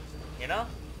gone. You know?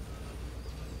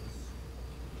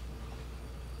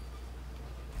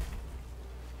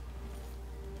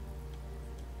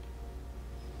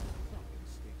 Fucking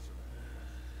stinks around.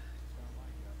 It's not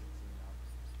like you haven't cleaned out.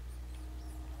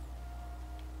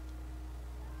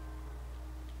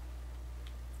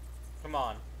 Come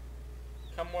on.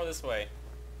 Come more this way.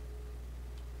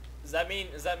 Does that mean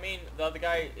the other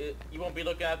guy, you won't be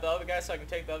looking at the other guy so I can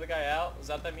take the other guy out? Is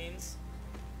that what that means?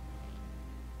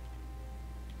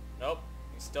 Nope.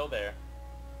 He's still there.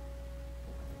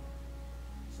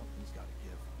 Something's got to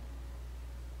give.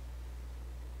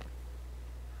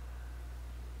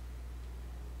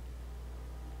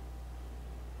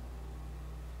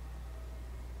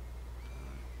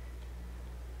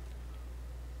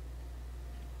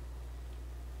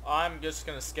 I'm just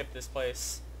gonna skip this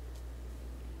place.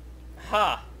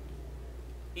 Ha!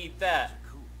 Eat that.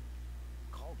 Cool.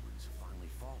 Cauldrons have finally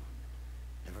fallen.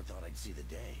 Never thought I'd see the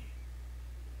day.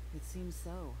 It seems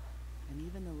so. And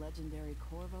even the legendary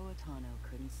Corvo Atano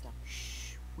couldn't stop.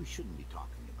 Shh. We shouldn't be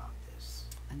talking about this.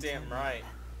 Damn right.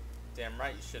 Damn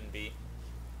right you shouldn't be.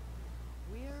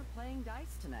 We're playing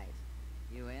dice tonight.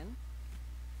 You in?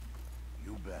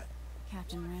 You bet.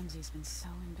 Captain Ramsey's been so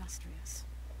industrious.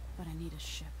 But I need a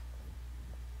ship.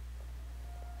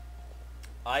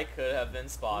 I could have been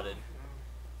spotted.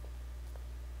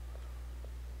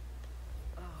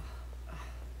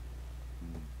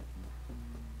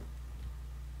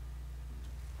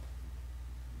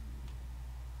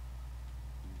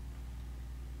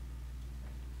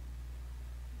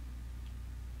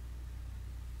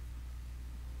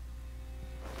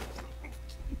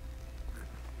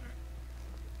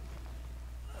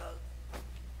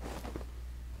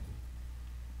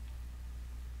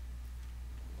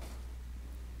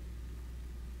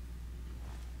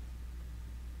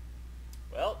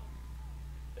 Well,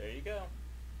 there you go.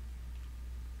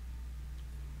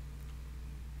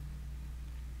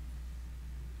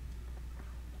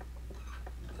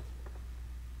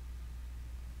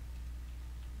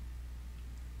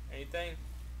 Anything?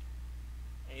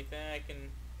 Anything I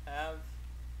can have?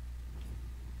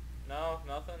 No,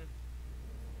 nothing?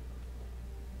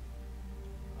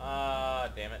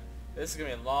 Damn it. This is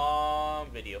gonna be a long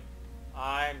video.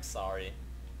 I'm sorry.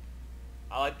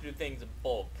 I like to do things in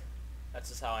bulk. That's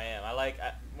just how I am.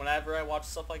 Whenever I watch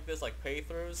stuff like this, like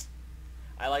playthroughs,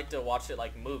 I like to watch it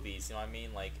like movies, you know what I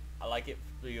mean? Like, I like it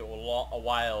for a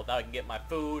while, that I can get my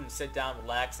food and sit down,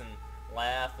 relax, and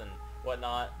laugh and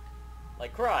whatnot.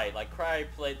 Like Cry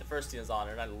played the first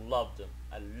Dishonored, and I loved him.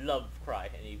 I loved Cry,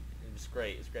 and it was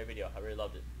great. It was a great video. I really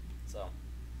loved it. So,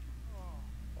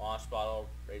 launch bottle,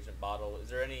 ragent bottle. Is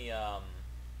there any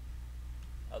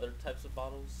other types of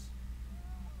bottles?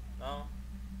 No?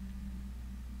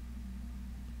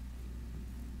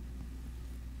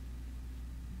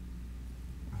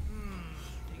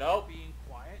 Nope. Being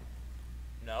quiet.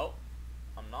 Nope.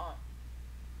 I'm not.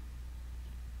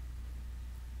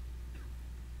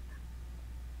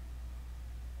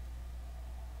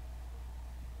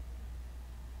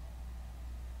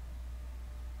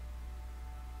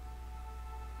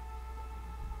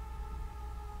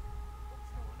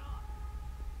 What's going on?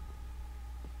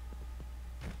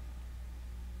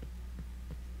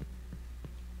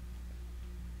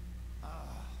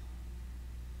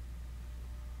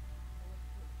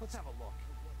 Let's have a look.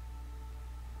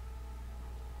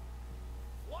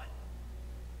 What?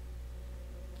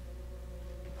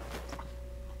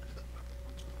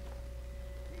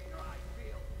 Here I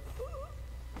feel.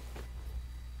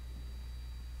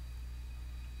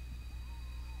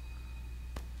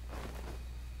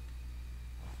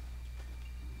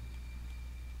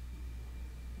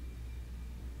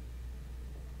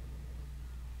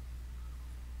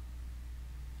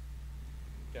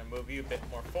 Gonna move you a bit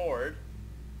more forward.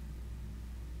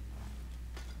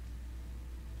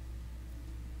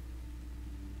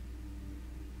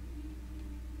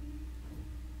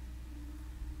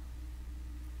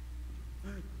 I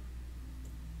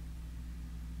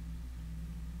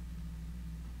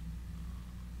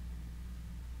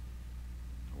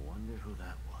wonder who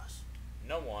that was.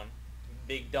 No one.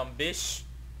 Big dumb bitch.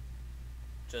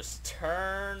 Just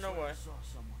turn away. I saw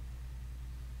someone.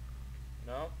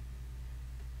 No.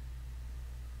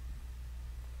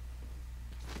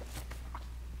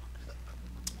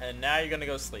 And now you're gonna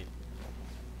go sleep.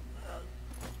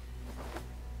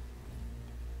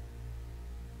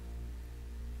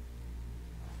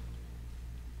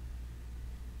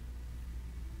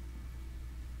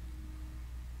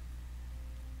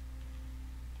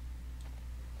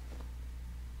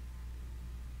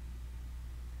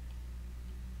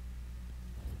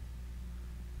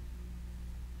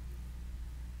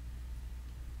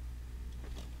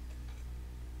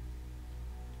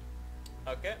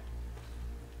 Okay.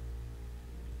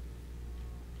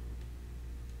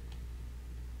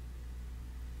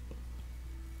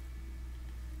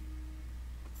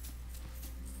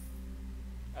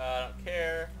 I don't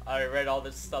care. I read all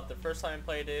this stuff the first time I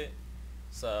played it.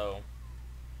 So,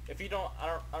 if you don't,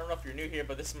 I don't know if you're new here,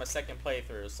 but this is my second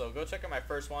playthrough. So go check out my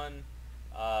first one.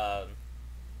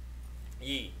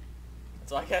 Yee.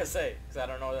 That's all I gotta say, because I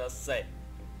don't know what else to say.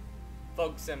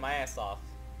 Focusing my ass off.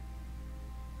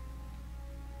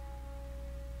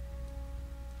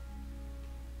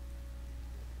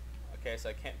 Okay, so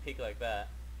I can't peek like that.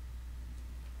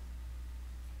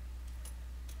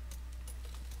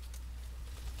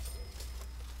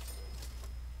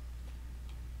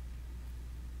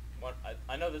 What?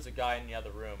 I know there's a guy in the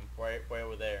other room, right way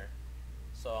over there.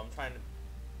 So I'm trying to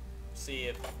see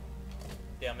if...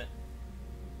 Damn it.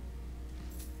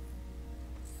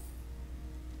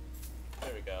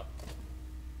 There we go.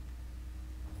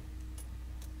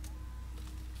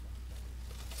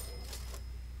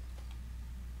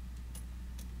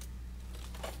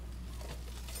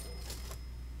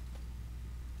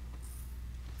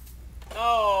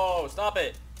 No! Stop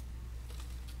it!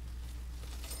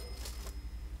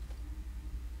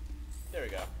 There we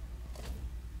go.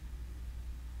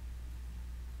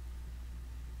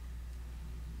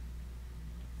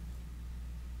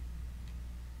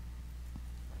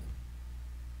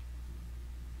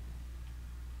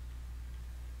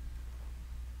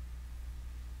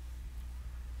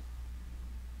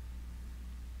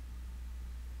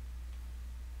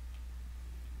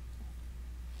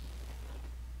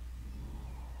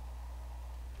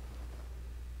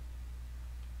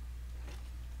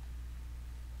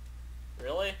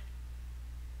 Really?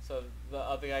 So the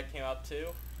other guy came up too?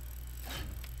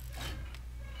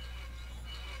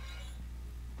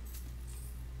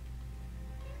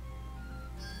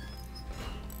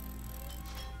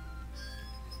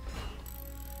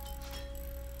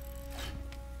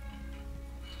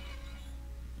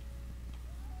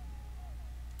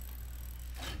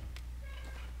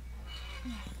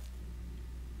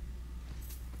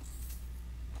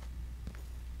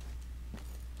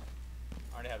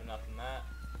 Already have enough in that.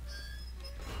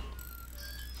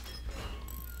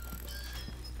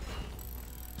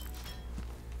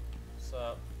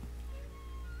 So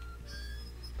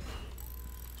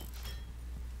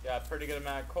got a pretty good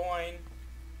amount of coin.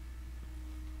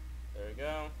 There we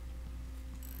go.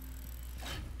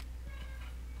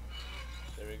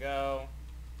 There we go.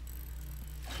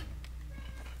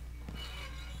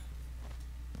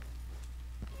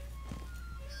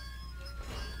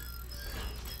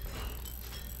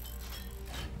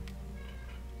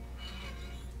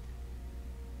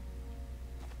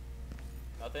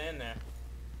 Nothing in there.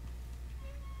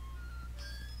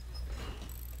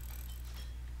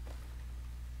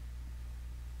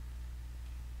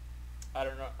 I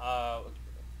don't know,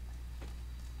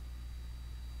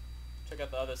 check out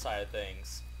the other side of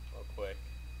things real quick.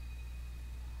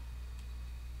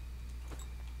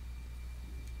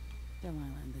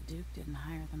 Delilah and the Duke didn't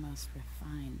hire the most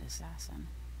refined assassin.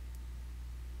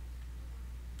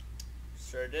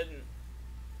 Sure didn't.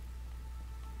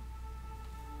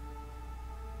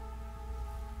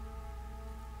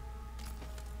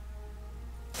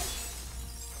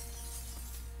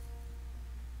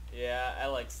 Yeah, I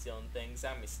like stealing things.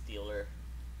 I'm a stealer.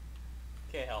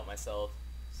 Can't help myself.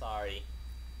 Sorry.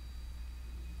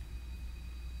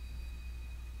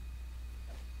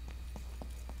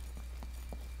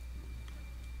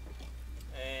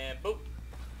 And boop.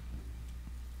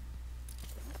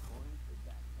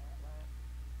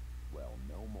 Well,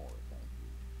 no more, thank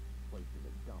you. Place is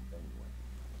a dump anyway.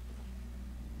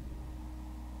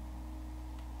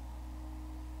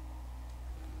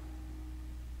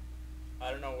 I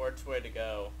don't know which way to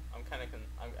go. I'm kind of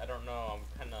I don't know.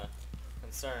 I'm kind of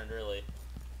concerned, really.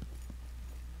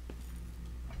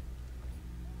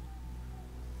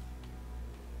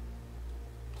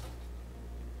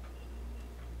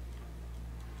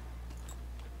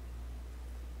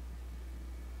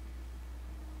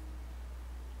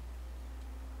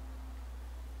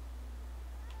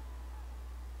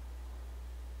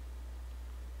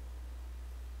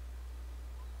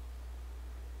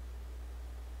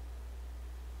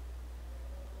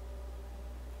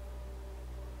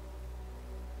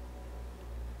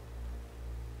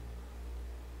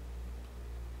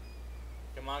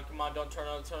 Come on, don't turn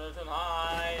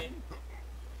high.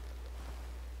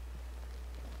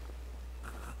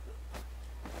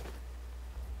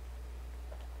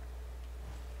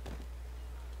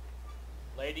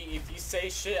 Lady, if you say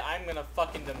shit, I'm gonna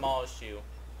fucking demolish you.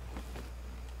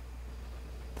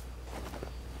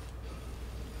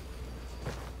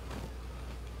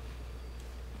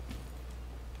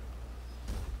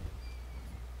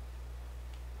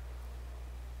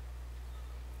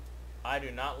 I do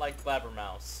not like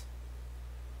blabbermouths.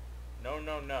 No,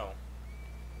 no, no.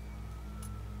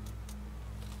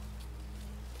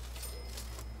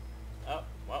 Oh,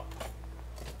 well.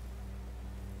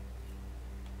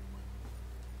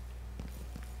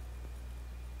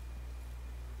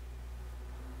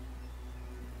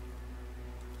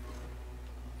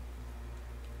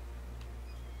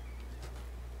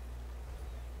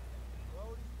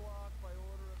 Road is blocked by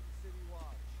order of the City Watch.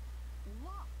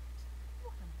 Locked?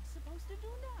 What am I supposed to do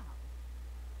now?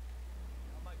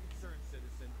 Not my concern,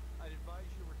 citizen. I'd advise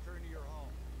you to return to your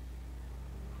home.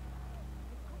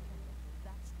 If I don't get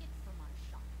that's it for my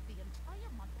shop. The entire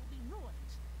month will be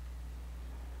ruined.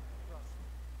 Trust me.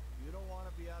 You don't want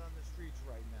to be out on the streets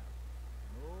right now.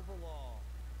 Move along.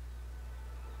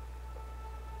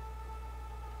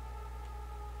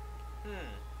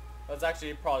 That's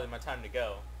actually probably my time to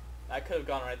go. I could have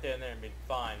gone right there and there and been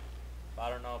fine. But I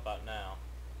don't know about now.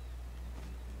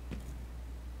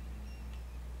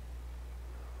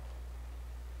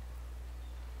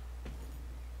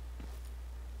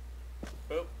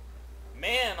 Boop.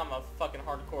 Man, I'm a fucking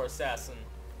hardcore assassin.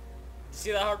 You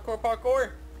see that hardcore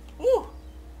parkour? Woo!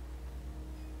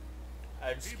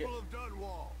 I just get... People of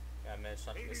Dunwall, Yeah, I managed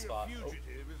not to aiding miss a spot. Oh.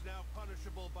 fugitive is now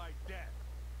punishable by death.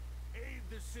 Aid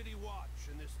the City Watch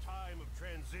in this time of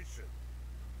transition.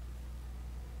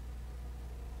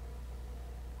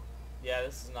 Yeah,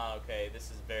 this is not okay. This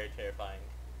is very terrifying.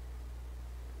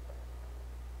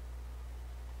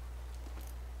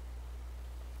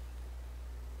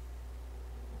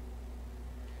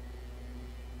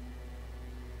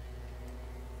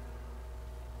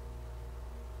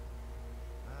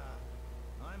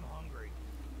 I'm hungry.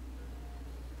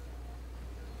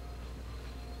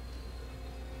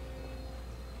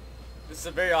 This is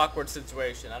a very awkward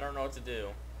situation. I don't know what to do.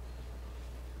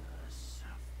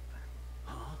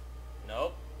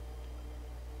 Nope.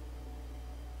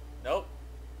 Nope.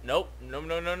 Nope. No,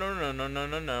 no, no, no, no, no, no,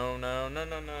 no, no, no, no,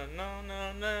 no, no, no,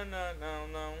 no, no, no, no,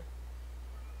 no.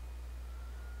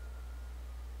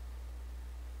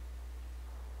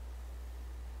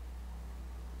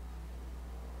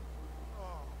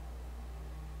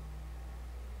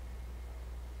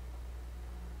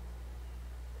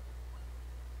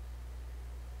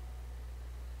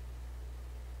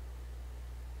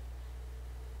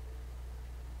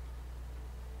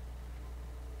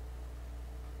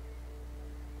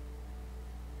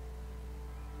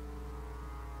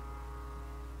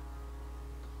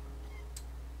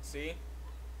 See?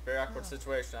 Very awkward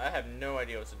situation. I have no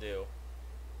idea what to do.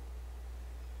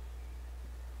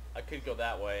 I could go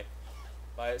that way,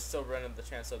 but I still run into the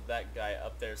chance of that guy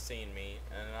up there seeing me,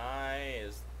 and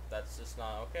that's just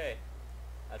not okay.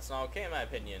 That's not okay in my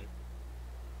opinion.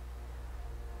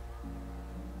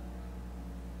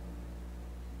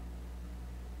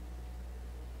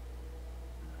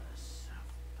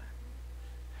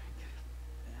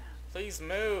 Please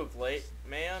move, late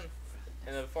man,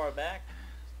 in the far back.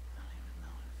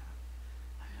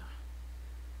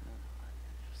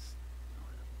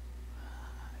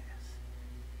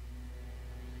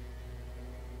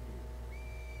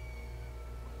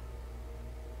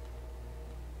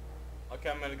 Okay,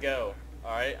 I'm gonna go.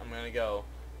 Alright, I'm gonna go.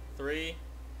 3,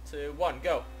 2, 1,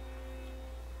 go!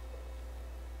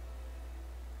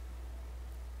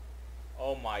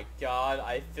 Oh my god,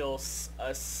 I feel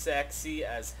sexy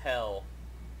as hell.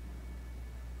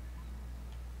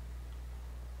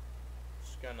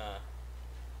 Just gonna...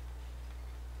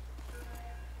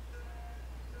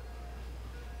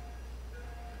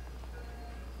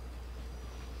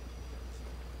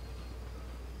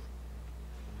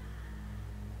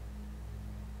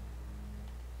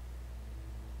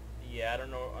 Yeah, I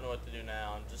don't know what to do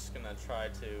now. I'm just gonna try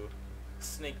to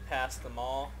sneak past them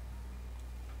all.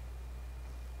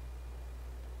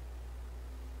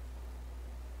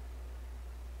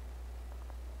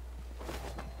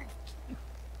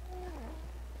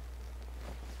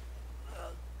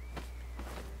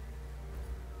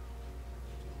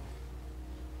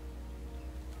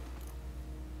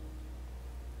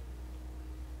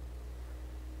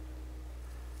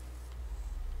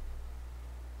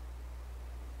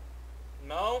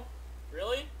 No?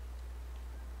 Really?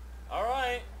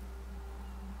 Alright.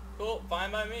 Cool, fine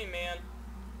by me, man.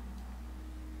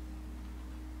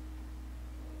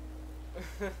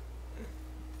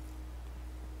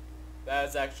 That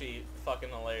is actually fucking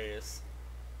hilarious.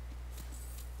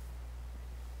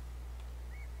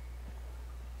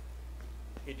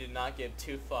 He did not give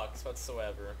two fucks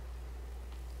whatsoever.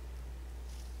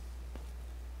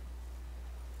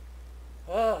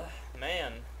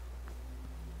 Man.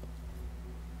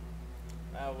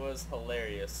 That was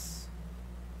hilarious.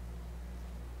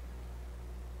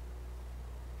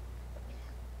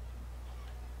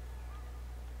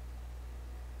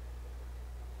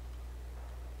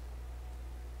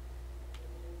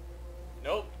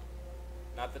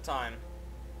 time.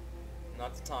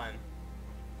 Not the time.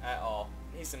 At all.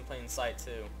 He's in plain sight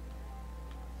too.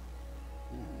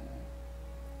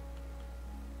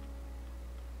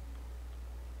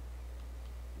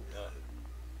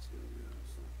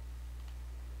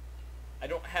 I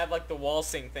don't have like the wall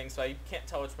sync thing, so I can't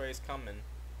tell which way he's coming.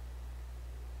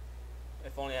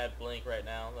 If only I had blink right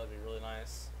now, that'd be really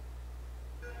nice.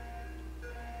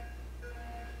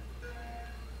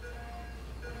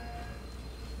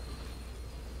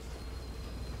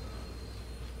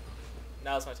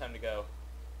 Now's my time to go.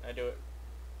 I do it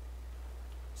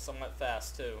somewhat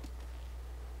fast too.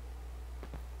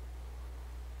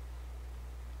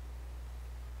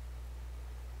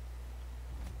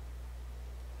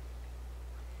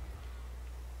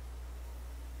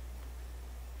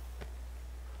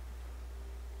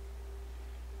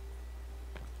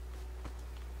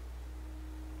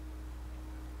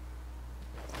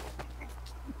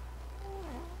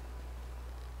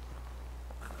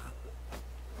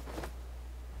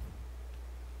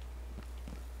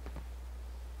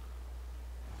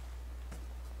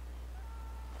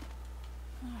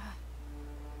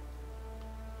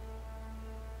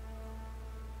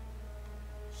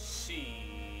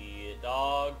 Shit,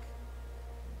 dog.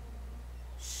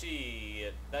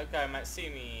 Shit. That guy might see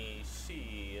me.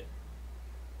 Shit.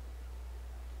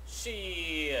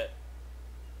 Shit.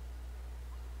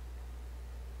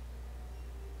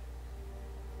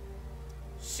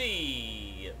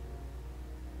 Shit.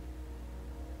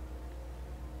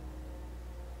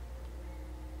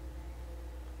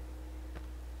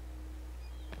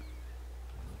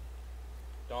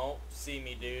 Don't see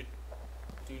me, dude.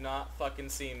 Do not fucking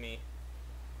see me.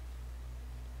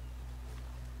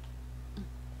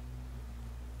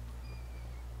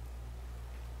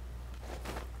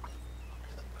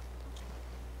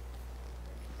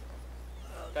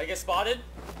 Did I get spotted?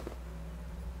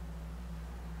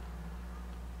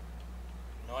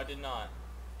 No, I did not.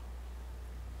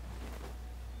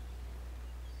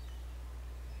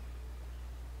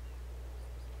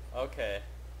 Okay.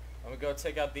 I'm gonna go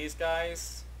take out these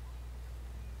guys.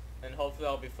 And hopefully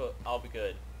I'll be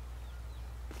good.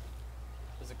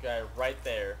 There's a guy right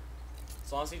there.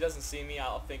 As long as he doesn't see me,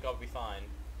 I'll think I'll be fine.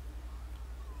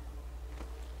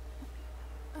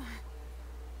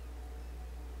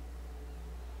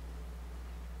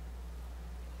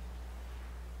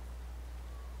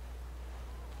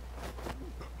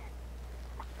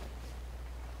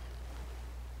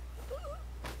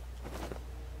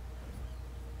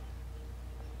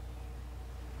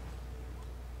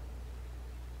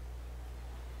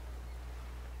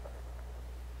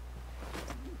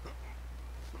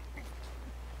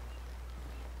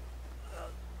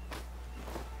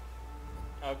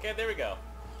 Okay, there we go.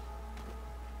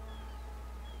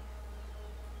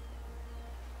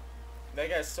 That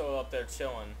guy's still up there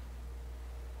chilling.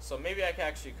 So maybe I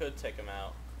actually could take him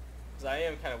out. Because I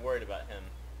am kind of worried about him.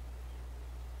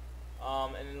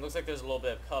 And it looks like there's a little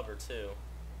bit of cover too.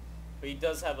 But he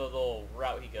does have a little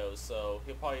route he goes, so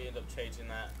he'll probably end up changing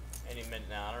that any minute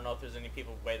now. I don't know if there's any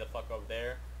people way the fuck over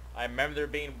there. I remember there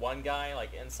being one guy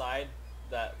like inside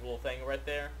that little thing right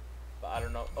there. But I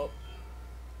don't know. Oh.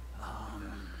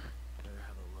 Better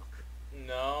have a look.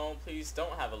 No, please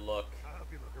don't have a look. I'll help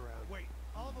you look around. Wait,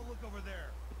 I'll have a look over there.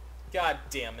 God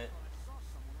damn it. I saw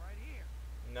someone right here.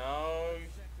 No,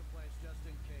 Check the place just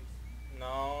in case.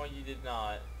 no, you did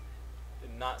not.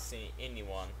 Did not see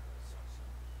anyone.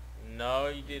 No,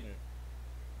 you didn't.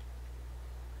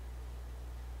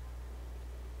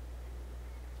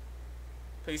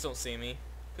 Please don't see me.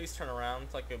 Please turn around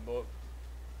like a book.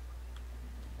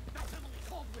 That's Emily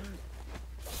Caldwell.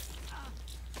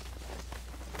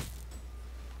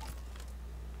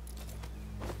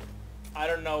 I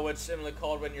don't know which Emily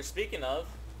Caldwell you're speaking of.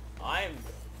 I'm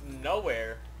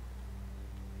nowhere.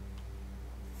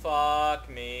 Fuck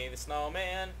me, the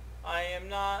snowman. I am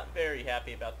not very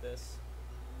happy about this.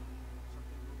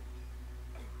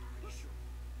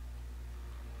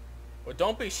 Well,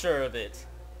 don't be sure of it.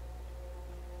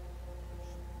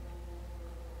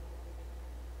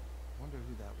 Wonder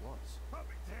who that was. I'll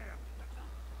be damned.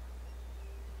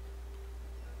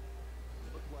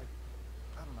 It looked like,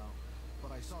 I don't know,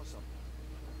 but I saw something.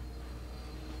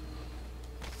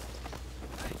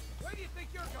 Hey, where do you think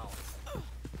you're going?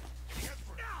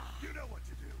 You know what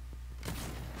to do.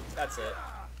 That's it.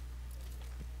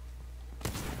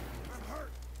 I'm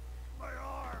hurt. My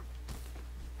arm.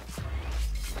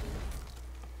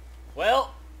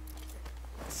 Well,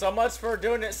 so much for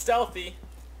doing it stealthy.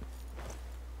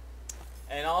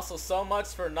 And also so much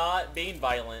for not being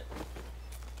violent.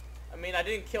 I mean, I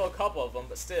didn't kill a couple of them,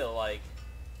 but still, like,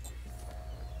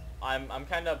 I'm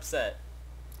kind of upset.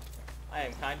 I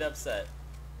am kind of upset.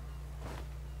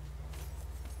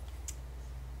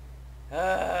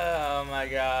 Oh my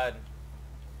god.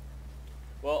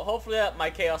 Well, hopefully my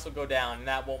chaos will go down, and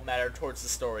that won't matter towards the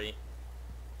story.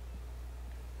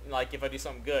 Like, if I do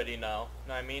something good, you know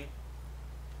what I mean?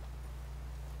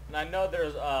 And I know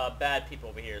there's bad people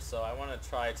over here, so I want to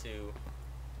try to...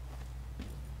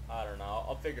 I don't know.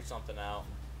 I'll figure something out.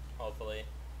 Hopefully.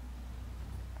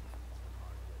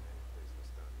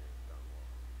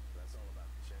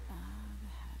 The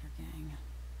Hatter Gang.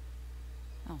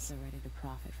 Also ready to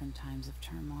profit from times of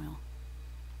turmoil.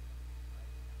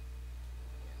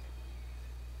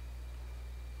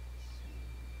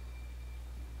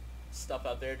 Stuff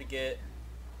out there to get.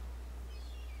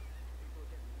 People are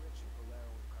getting rich in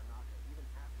Valero and Karnaca, even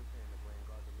after paying the Grand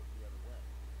Guard to look the other way.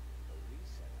 So we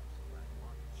set up some black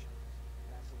market shops,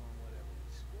 pass along whatever we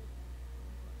score.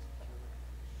 Plus killer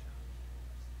and shop shares.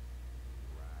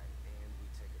 Right, and we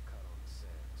take a cut on the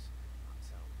sales. I'm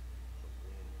telling you, the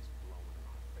wind is blowing in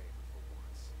our favor for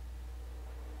once.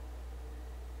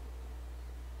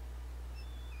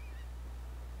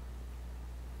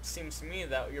 Seems to me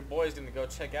that your boy's gonna go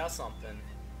check out something.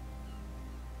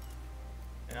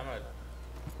 And I'm gonna...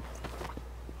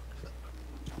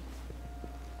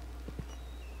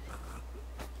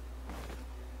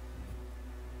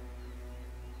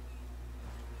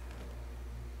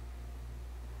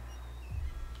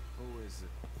 Who is it?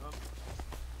 Huh?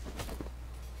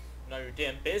 None of your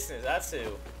damn business, that's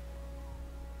who.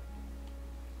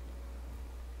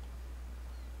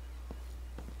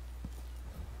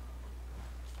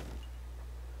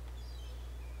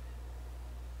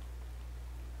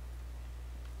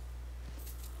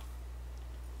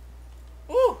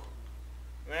 Woo!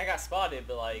 I mean, I got spotted,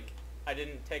 but like, I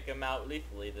didn't take him out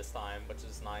lethally this time, which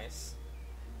is nice.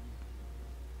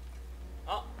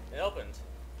 Oh, it opened.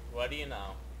 What do you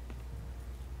know?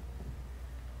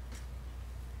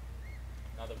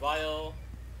 Another vial.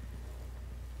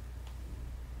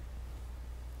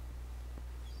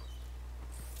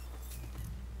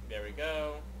 There we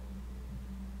go.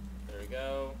 There we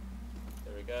go.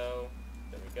 There we go.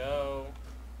 There we go.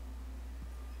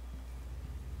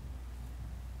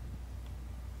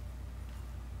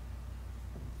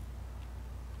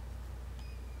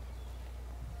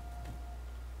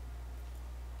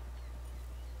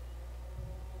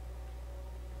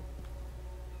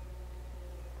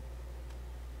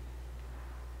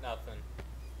 Nothing.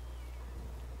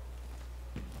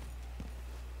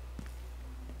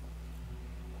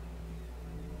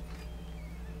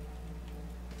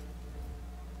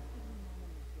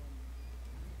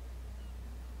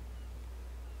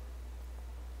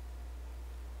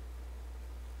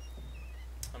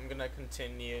 I'm gonna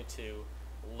continue to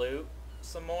loot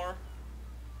some more.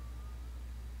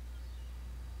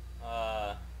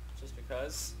 Just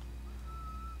because.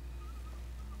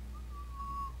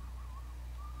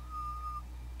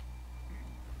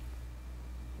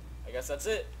 I guess that's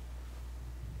it.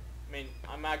 I mean,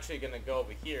 I'm actually gonna go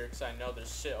over here because I know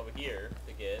there's shit over here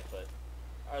to get, but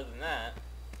other than that,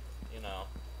 you know.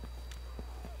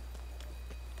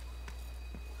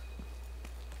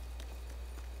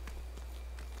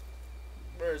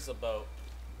 Where's the boat?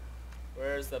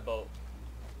 Where's the boat?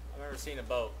 I've never seen a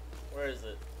boat. Where is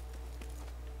it?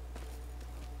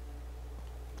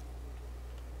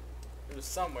 It was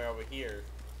somewhere over here.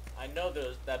 I know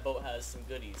that boat has some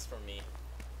goodies for me.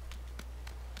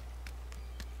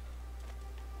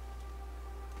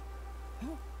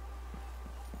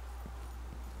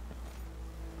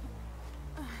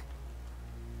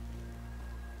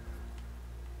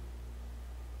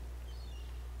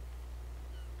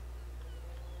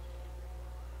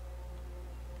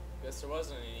 Guess there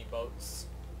wasn't any boats.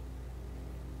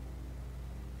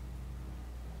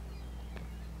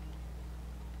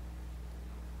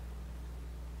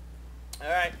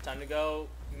 Alright, time to go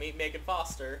meet Megan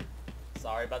Foster.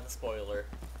 Sorry about the spoiler.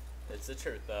 It's the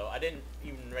truth though. I didn't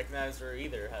even recognize her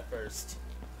either at first.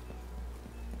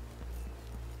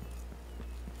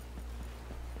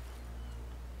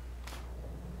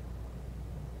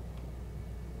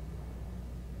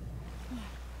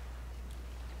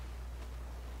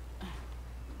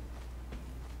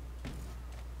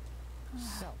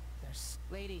 So, there's...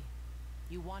 Lady,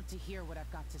 you want to hear what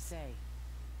I've got to say.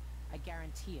 I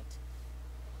guarantee it.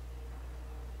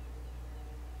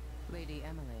 Lady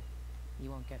Emily, you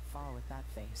won't get far with that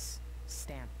face.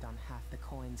 Stamped on half the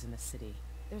coins in the city.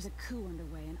 There's a coup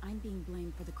underway, and I'm being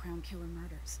blamed for the Crown Killer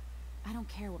murders. I don't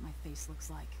care what my face looks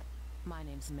like. My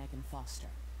name's Megan Foster.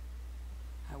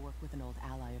 I work with an old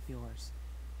ally of yours,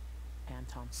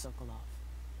 Anton Sokolov.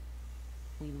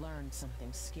 We learned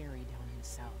something scary down in the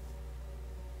south,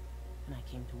 and I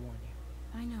came to warn you.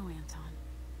 I know, Anton,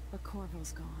 but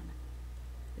Corvo's gone.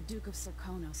 The Duke of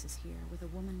Serkonos is here with a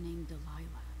woman named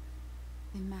Delilah.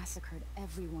 They massacred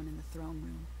everyone in the throne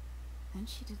room. Then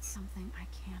she did something I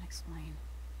can't explain.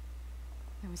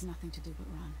 There was nothing to do but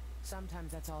run.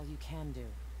 Sometimes that's all you can do.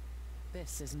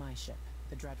 This is my ship,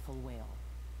 the Dreadful Whale.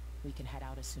 We can head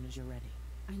out as soon as you're ready.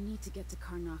 I need to get to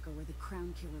Karnaca where the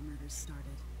Crown Killer murders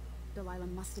started. Delilah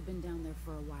must have been down there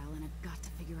for a while, and I've got to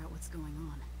figure out what's going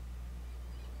on.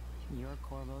 You're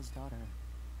Corvo's daughter.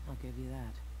 I'll give you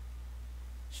that.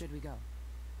 Should we go?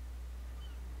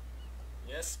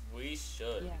 Yes, we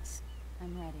should. Yes,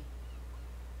 I'm ready.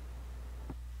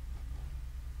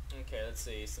 Okay, let's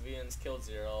see. Civilians killed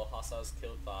 0, hostiles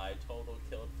killed 5, total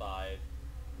killed 5.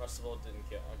 Merciful didn't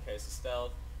kill. Okay, so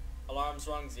stealth. Alarms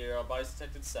rung 0, bodies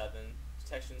detected 7,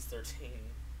 detections 13.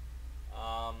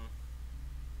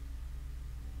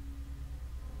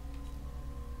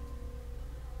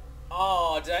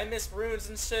 Oh, did I miss runes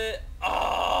and shit?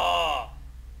 Oh!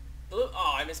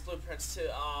 Oh, I missed blueprints too.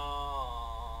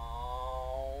 Oh.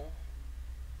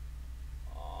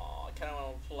 Oh, I kinda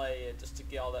wanna play it just to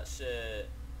get all that shit.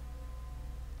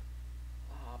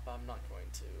 But I'm not going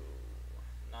to.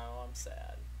 Now I'm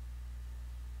sad.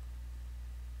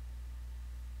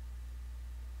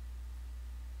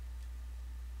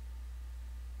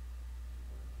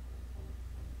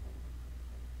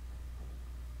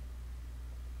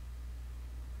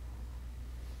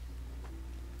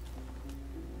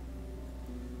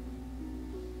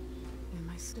 Am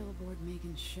I still aboard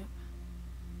Megan's ship?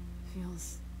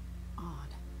 Feels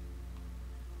odd.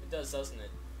 It does, doesn't it?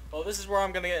 Well, this is where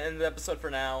I'm going to end the episode for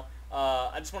now.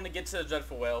 I just want to get to the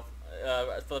Dreadful Whale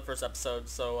for the first episode,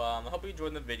 so I hope you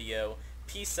enjoyed the video.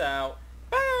 Peace out.